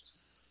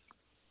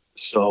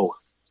 So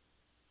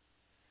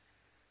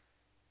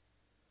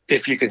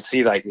if you can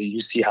see,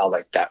 you see how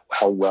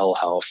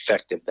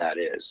effective that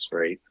is,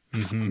 right?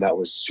 Mm-hmm. That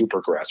was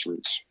super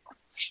grassroots.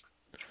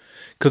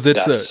 Because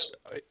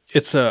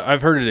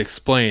I've heard it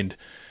explained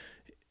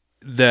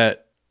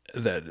that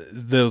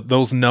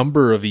those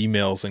number of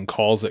emails and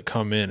calls that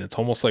come in, it's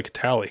almost like a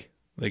tally.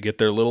 They get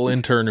their little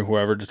intern or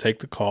whoever to take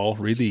the call,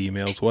 read the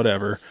emails,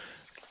 whatever,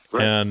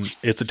 right. And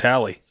it's a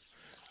tally.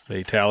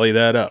 They tally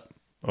that up.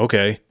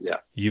 Okay. Yeah.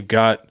 You've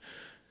got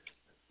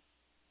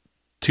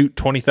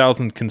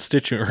 20,000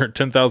 constituents or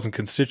 10,000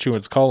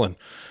 constituents calling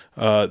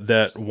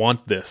that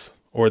want this,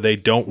 or they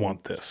don't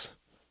want this.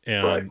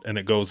 And right. And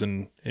it goes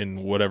in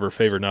whatever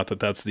favor, not that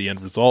that's the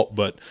end result,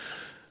 but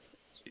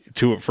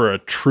for a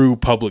true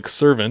public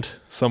servant,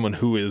 someone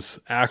who is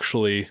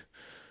actually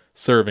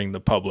serving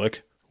the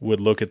public, would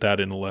look at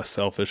that in a less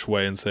selfish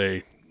way and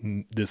say,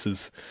 this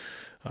is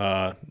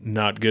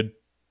not good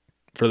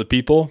for the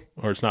people,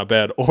 or it's not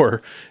bad.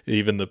 Or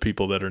even the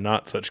people that are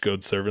not such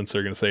good servants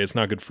are going to say it's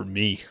not good for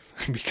me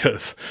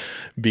because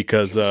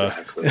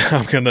exactly.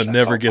 I'm going to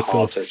never get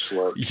those.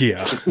 Work.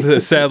 Yeah.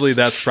 Sadly,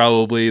 that's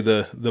probably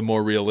the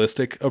more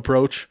realistic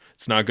approach.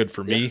 It's not good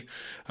for me.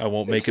 I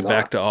won't make it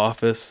back to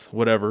office,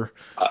 whatever.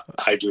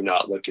 I do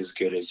not look as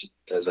good as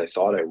I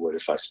thought I would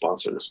if I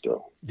sponsor this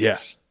bill. Yeah.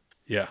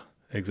 Yeah,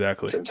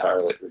 exactly. It's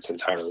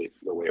entirely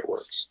the way it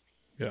works.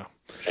 Yeah.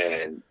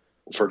 And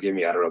forgive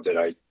me, I don't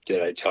know,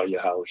 did I tell you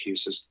how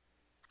Hughes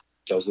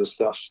does this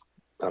stuff?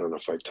 I don't know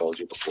if I told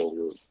you before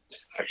we were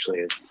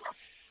actually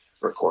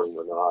recording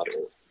or not,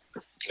 or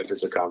if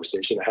it's a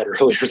conversation I had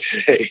earlier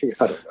today.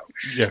 I don't know.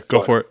 Yeah,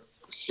 go for it.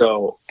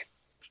 So,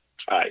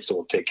 all right, so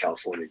we'll take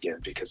California again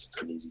because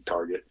it's an easy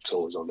target. It's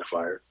always on the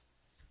fire.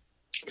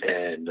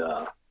 And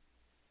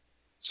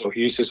so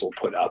Hughes will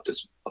put out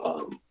this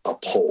a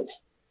poll,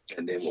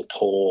 and then we'll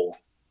poll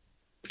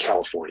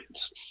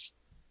Californians.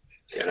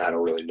 And I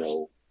don't really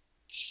know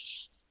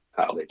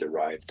how they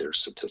derive their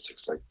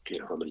statistics, like,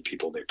 how many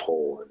people they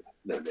poll and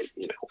then they,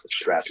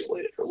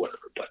 extrapolate it or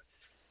whatever. But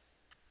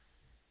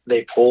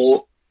they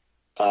poll,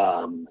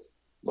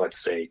 let's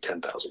say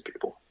 10,000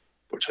 people,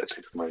 which I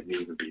think might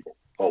even be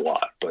a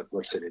lot, but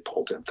let's say they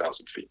poll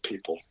 10,000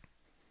 people.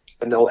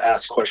 And they'll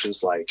ask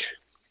questions like,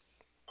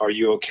 are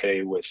you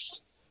okay with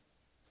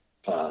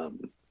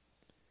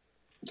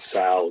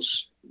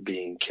sows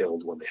being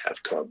killed when they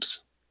have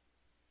cubs?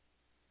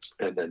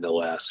 And then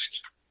they'll ask,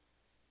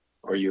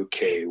 are you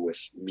okay with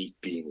meat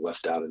being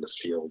left out in the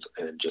field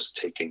and just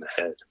taking the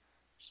head?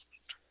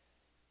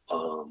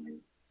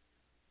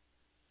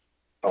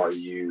 Are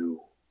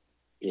you,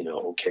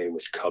 okay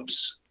with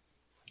cubs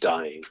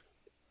dying?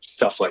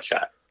 Stuff like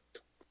that.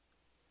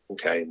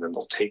 Okay, and then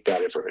they'll take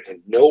that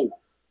information. And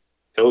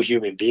no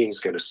human being is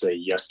going to say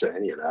yes to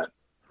any of that.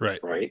 Right.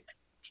 Right?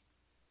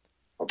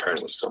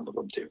 Apparently some of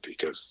them do,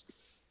 because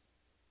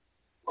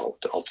you'll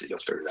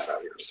figure that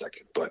out here in a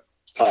second. But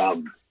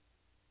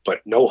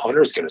no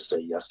hunter is going to say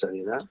yes to any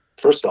of that.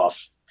 First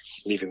off,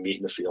 leaving meat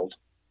in the field,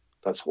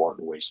 that's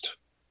wanton waste.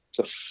 It's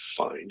a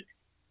fine.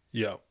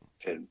 Yeah.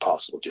 And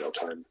possible jail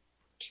time.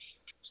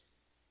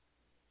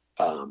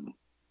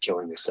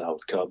 Killing a sow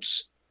with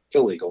cubs,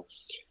 illegal.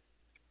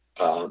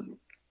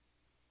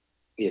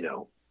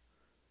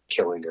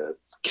 Killing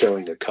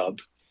a cub,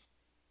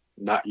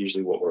 not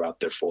usually what we're out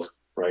there for,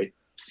 right?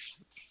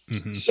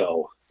 Mm-hmm.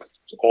 So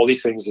all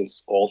these things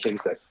is all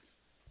things that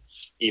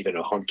even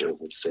a hunter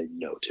would say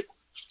no to.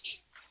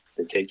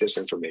 They take this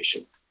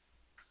information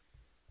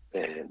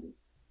and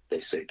they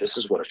say, this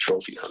is what a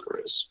trophy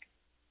hunter is.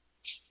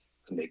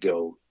 And they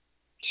go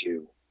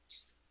to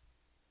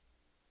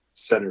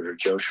Senator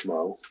Joe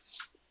Schmo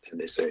and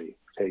they say,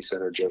 hey,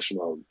 Senator Joe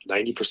Schmo,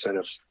 90%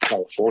 of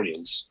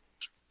Californians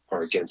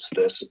are against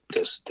this,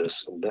 this,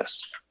 this, and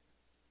this.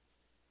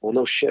 Well,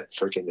 no shit,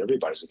 freaking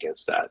everybody's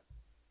against that.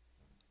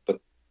 But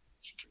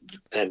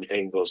and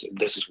he goes,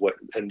 this is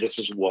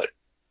what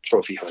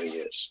trophy hunting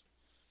is.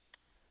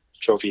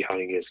 Trophy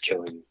hunting is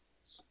killing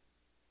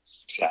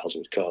sows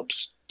with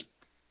cubs.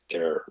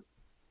 They're,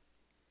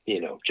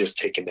 just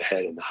taking the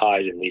head and the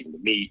hide and leaving the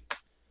meat.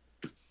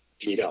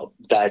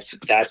 That's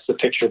the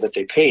picture that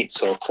they paint.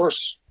 So of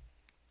course,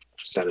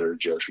 Senator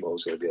Joe Schmo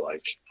is going to be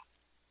like,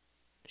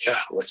 yeah,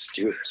 let's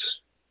do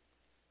this.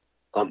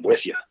 I'm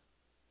with you.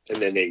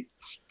 And then they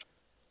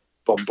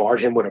bombard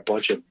him with a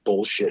bunch of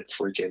bullshit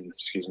freaking,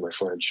 excuse my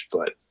French,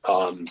 but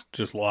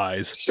just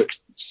lies.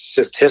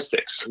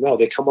 Statistics. No,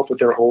 they come up with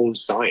their own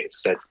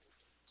science that,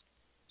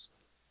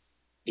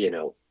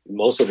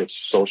 most of it's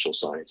social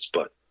science,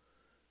 but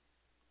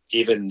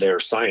even their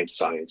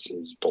science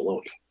is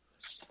baloney.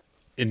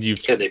 And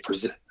they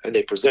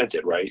present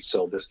it, right?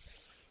 So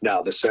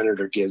now the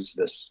senator gives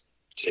this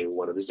to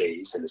one of his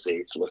aides, and his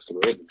aides looks at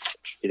it,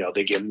 and,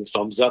 they give him the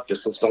thumbs up.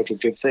 This looks like a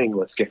good thing.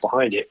 Let's get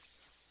behind it.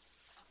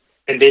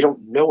 And they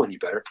don't know any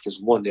better because,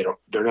 one,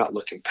 they're not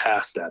looking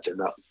past that.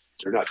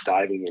 They're not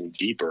diving any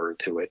deeper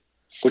into it,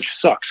 which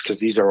sucks because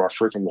these are our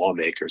freaking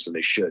lawmakers and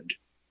they should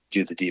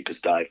do the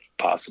deepest dive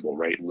possible,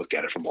 right? And look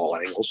at it from all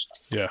angles.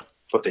 Yeah.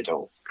 But they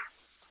don't.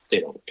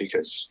 They don't,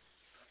 because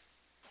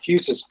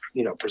Hughes just,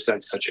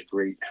 presents such a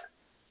great,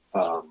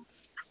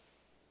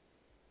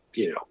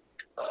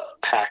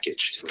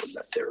 package to them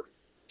that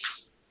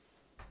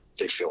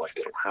they feel like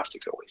they don't have to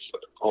go any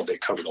further. Oh, they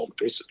covered all the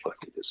bases. Like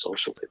they did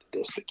social, they did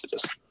this, they did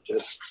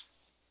this.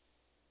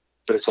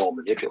 But it's all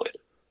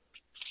manipulated.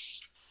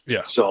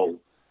 Yeah. So,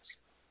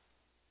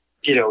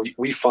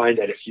 we find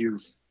that you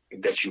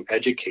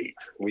educate,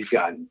 we've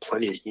gotten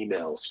plenty of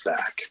emails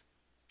back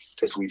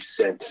because we've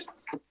sent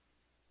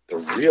the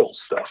real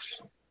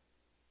stuff.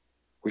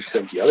 We've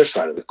sent the other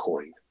side of the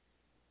coin.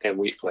 And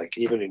we, like,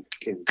 even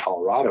in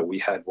Colorado, we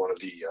had one of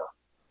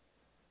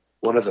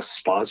the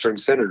sponsoring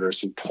senators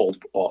who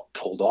pulled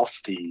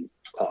off the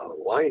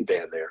lion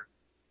ban there,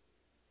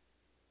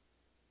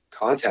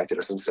 contacted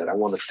us and said, I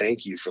want to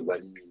thank you for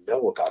letting me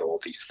know about all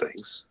these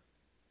things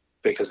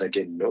because I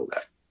didn't know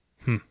that.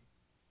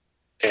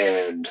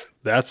 And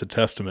that's a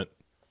testament.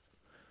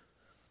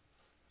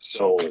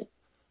 So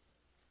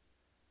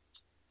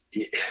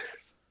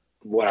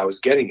what I was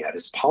getting at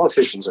is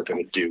politicians are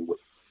going to do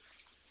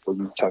what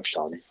you touched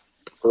on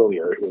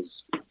earlier,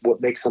 is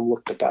what makes them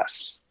look the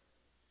best.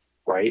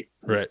 Right?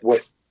 Right.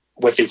 What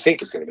they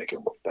think is going to make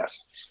them look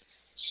best.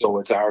 So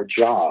it's our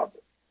job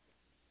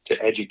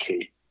to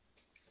educate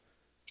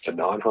the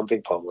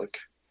non-hunting public,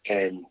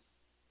 and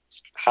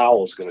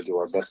Howell's going to do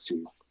our best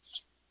to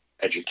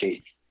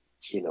educate,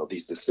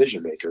 these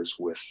decision makers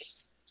with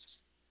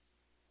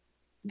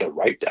the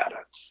right data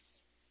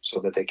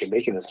so that they can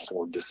make an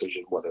informed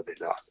decision whether they're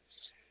not.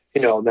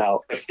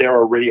 Now, if they're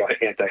already an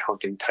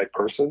anti-hunting type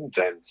person,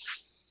 then,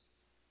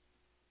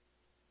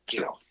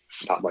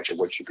 not much of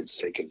what you can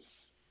say can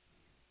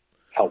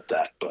help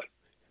that. But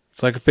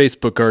it's like a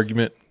Facebook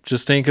argument.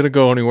 Just ain't going to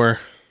go anywhere.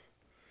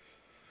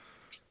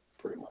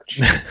 Pretty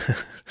much.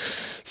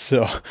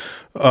 So,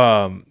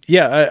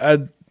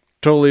 I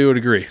totally would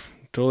agree.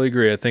 Totally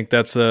agree. I think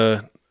that's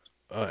a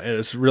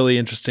it's really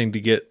interesting to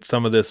get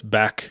some of this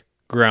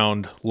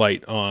background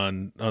light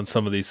on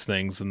some of these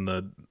things and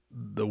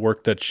the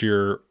work that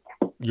your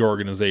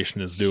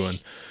organization is doing.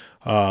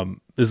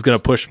 This is going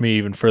to push me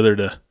even further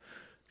to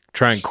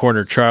try and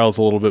corner Charles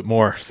a little bit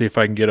more. See if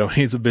I can get him.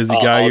 He's a busy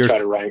guy.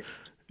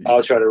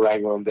 I'll try to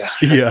wrangle him down.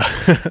 Yeah.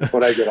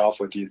 When I get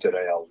off with you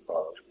today, I'll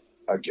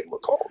give him a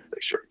call and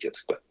make sure it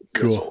gets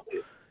cool.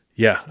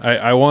 Yeah.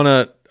 I want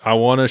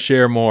to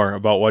share more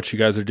about what you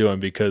guys are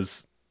doing,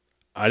 because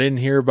I didn't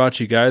hear about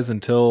you guys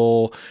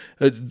until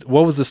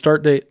what was the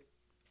start date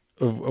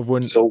of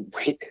when? So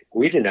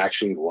we didn't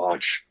actually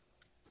launch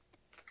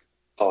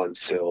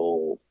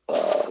until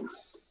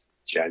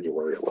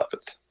January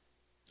 11th.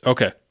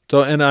 Okay.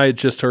 So, and I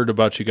just heard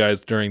about you guys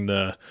during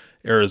the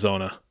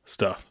Arizona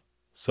stuff.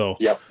 So,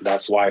 yep,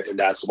 that's why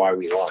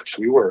we launched.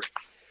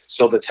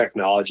 So the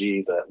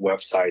technology, the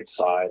website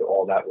side,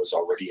 all that was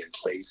already in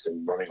place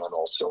and running on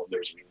all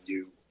cylinders. We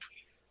knew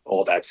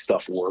all that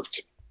stuff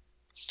worked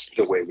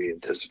the way we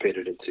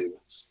anticipated it to.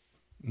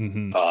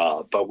 Mm-hmm.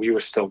 But we were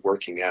still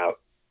working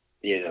out,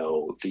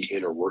 the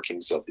inner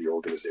workings of the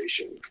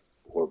organization.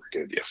 Were we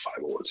going to be a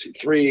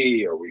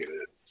 501c3? Are we going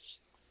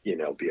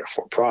to, be a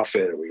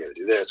for-profit? Are we going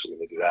to do this? Are we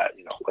going to do that?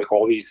 Like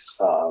all these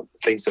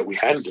things that we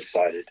hadn't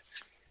decided.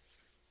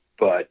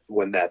 But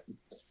when that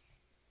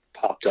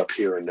popped up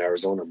here in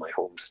Arizona, my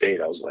home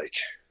state, I was like,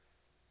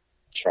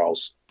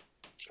 Charles,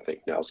 I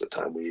think now's the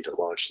time we need to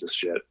launch this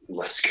shit.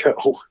 Let's go.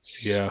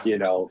 Yeah.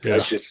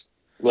 Let's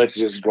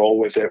just roll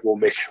with it.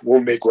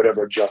 We'll make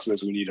whatever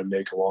adjustments we need to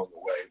make along the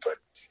way, but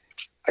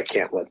I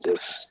can't let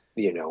this,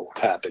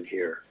 happen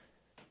here.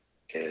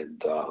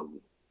 And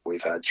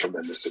we've had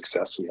tremendous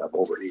success. We have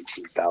over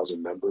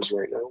 18,000 members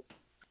right now.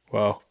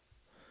 Wow.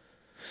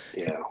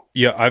 Yeah.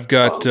 Yeah. I've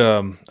got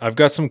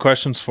some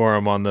questions for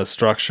him on the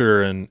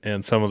structure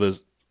and some of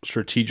the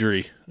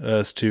strategery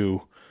as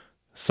to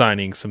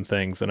signing some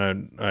things. And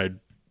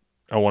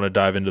I want to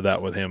dive into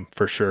that with him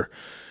for sure.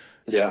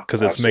 Yeah.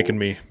 Cause it's making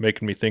me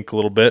think a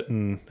little bit.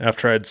 And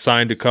after I'd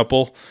signed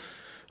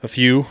a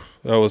few,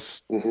 I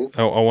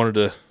wanted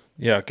to,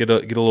 get a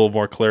little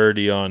more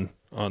clarity on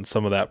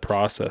some of that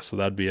process. So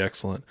that'd be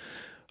excellent.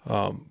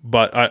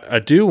 But I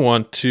do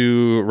want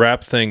to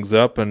wrap things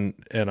up, and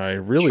I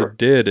really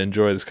did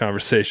enjoy this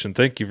conversation.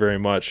 Thank you very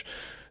much.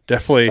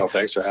 Definitely. Oh,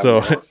 thanks for having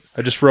me on.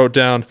 I just wrote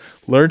down,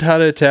 learned how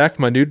to attack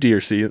my new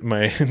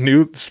my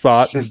new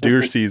spot in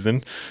deer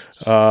season,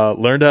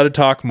 learned how to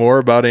talk more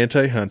about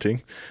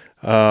anti-hunting,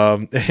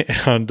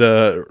 and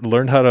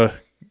learned how to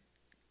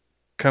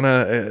kind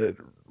of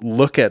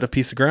look at a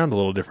piece of ground a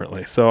little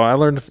differently. So I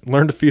learned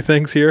a few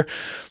things here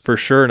for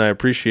sure, and I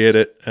appreciate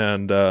it.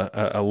 And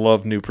I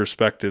love new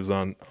perspectives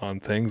on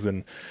things.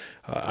 And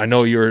I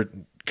know you're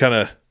kind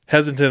of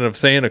hesitant of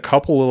saying a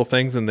couple little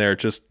things in there,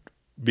 just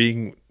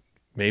being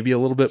maybe a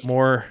little bit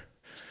more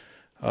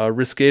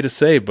risque to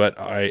say, but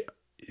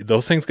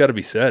those things got to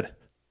be said,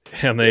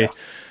 and they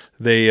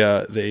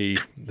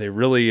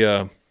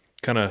really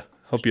kind of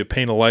help you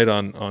paint a light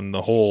on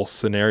the whole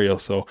scenario.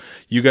 So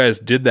you guys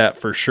did that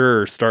for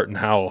sure, starting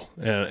Howl,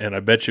 and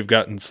I bet you've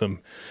gotten some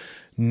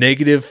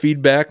negative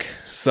feedback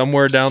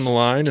somewhere down the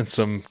line and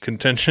some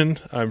contention,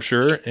 I'm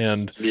sure.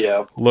 And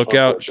look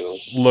out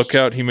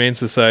Humane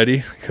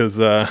Society, because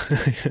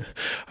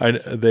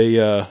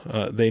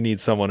they need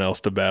someone else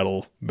to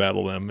battle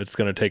them. It's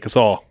going to take us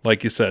all.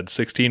 Like you said,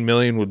 16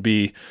 million would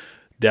be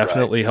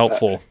definitely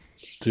helpful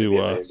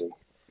to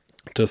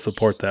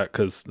support that,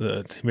 because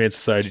the Humane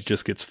Society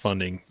just gets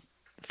funding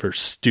for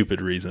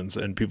stupid reasons,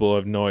 and people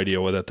have no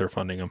idea why that they're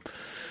funding them.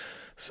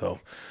 So,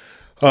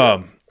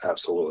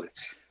 absolutely.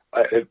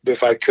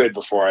 If I could,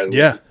 before I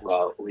leave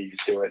you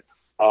to it,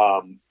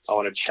 I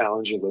want to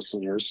challenge your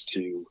listeners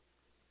to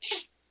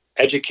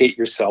educate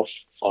yourself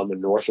on the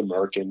North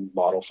American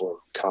model for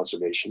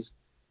conservation.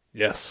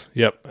 Yes.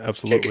 Yep.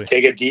 Absolutely.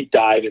 Take a deep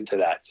dive into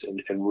that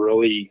and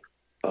really,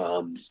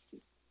 learn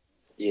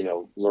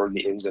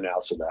the ins and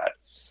outs of that.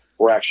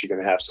 We're actually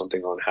going to have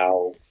something on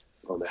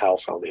the Howl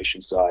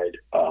Foundation side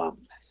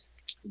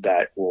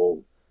that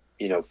will,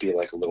 be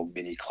like a little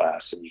mini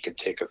class, and you can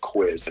take a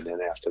quiz, and then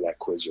after that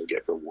quiz, you'll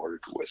get rewarded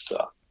with,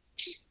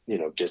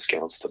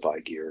 discounts to buy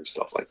gear and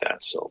stuff like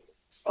that. So,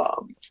 I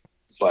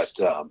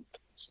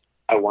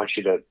want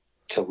you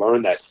to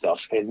learn that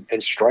stuff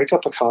and strike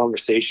up a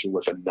conversation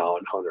with a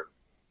non-hunter.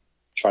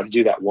 Try to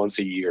do that once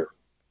a year,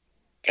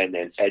 and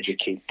then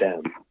educate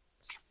them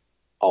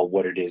on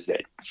what it is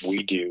that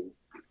we do,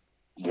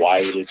 why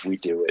it is we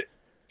do it.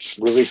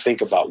 Really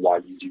think about why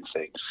you do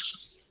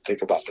things.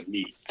 Think about the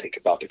meat. Think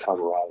about the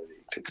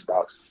camaraderie. Think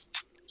about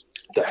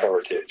the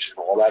heritage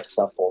and all that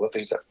stuff, all the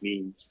things that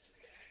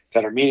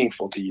are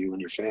meaningful to you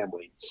and your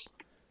family.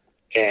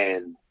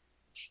 And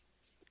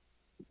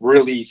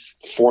really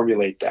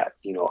formulate that.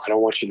 I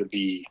don't want you to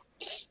be,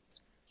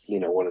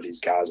 one of these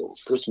guys,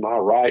 this is my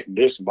right and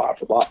this is my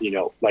blah,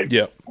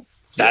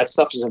 that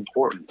stuff is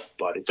important,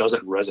 but it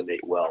doesn't resonate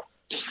well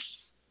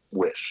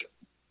with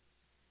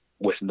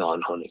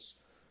non-hunting,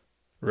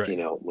 right?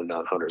 With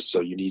non-hunters.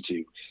 So you need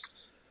to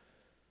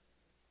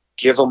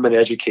give them an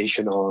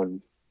education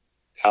on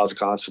how the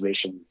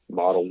conservation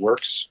model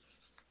works,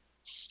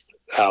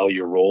 how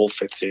your role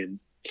fits in,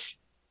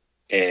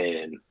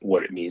 and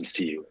what it means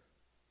to you.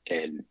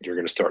 And you're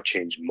going to start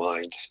changing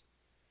minds.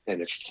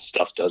 And if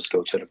stuff does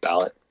go to the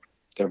ballot,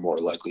 they're more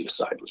likely to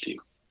side with you.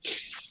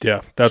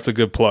 Yeah, that's a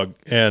good plug.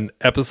 And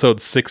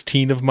episode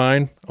 16 of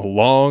mine, a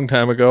long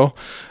time ago,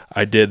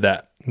 I did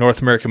that.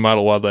 North American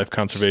Model Wildlife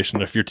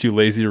Conservation. If you're too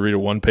lazy to read a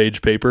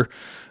one-page paper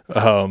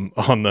on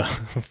the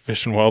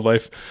Fish and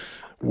Wildlife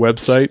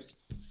website,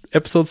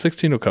 episode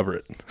 16 will cover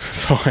it.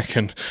 So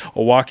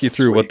I'll walk you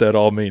through what that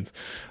all means.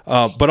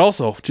 But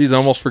also, geez, I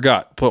almost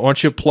forgot. But why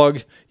don't you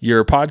plug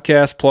your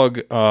podcast,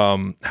 plug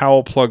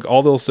Howl, plug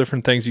all those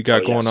different things you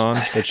got going on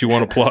that you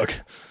want to plug?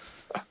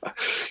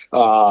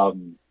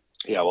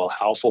 Yeah, well,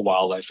 Howl for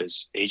Wildlife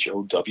is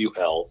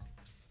HOWL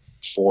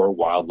for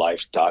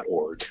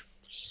wildlife.org.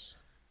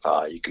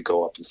 You could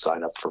go up and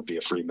sign up be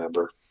a free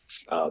member.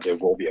 There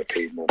will be a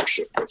paid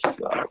membership with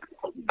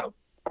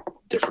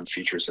different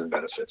features and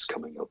benefits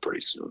coming up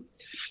pretty soon.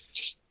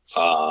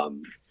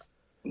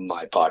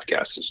 My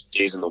podcast is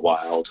Days in the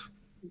Wild,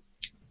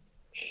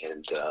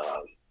 and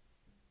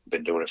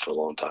been doing it for a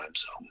long time,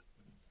 so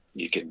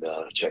you can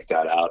check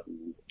that out.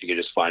 And you can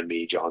just find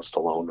me, John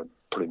Stallone, on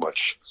pretty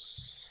much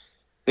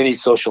any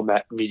social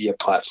media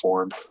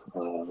platform.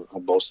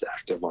 I'm most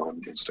active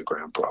on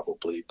Instagram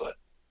probably, but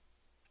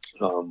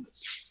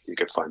you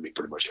can find me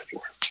pretty much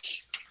anywhere.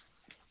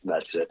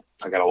 That's it.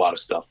 I got a lot of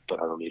stuff,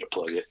 but I don't need to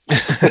plug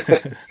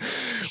it.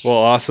 Well,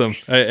 awesome.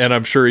 And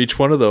I'm sure each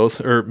one of those,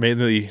 or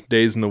mainly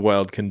Days in the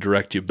Wild, can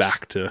direct you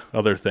back to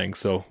other things.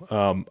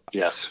 So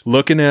yes,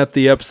 looking at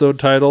the episode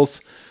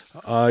titles,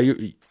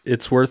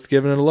 it's worth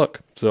giving it a look.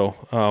 So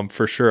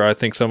for sure, I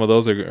think some of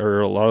those or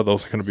a lot of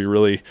those are going to be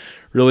really,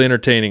 really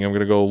entertaining. I'm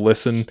going to go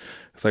listen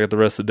because I got the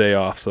rest of the day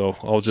off. So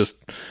I'll just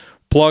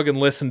plug and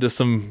listen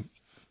to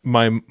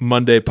my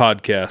Monday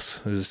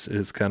podcasts.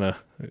 Is kind of,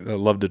 I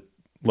love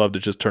to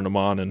just turn them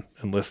on and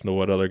listen to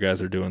what other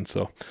guys are doing.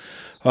 So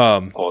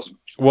awesome.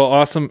 Well,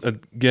 awesome.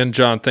 Again,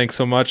 John, thanks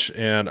so much,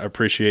 and I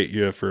appreciate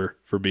you for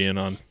being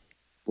on.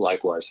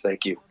 Likewise,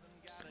 thank you.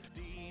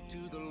 To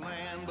the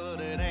land,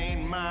 but it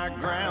ain't my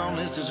ground.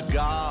 This is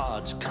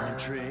God's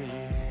country.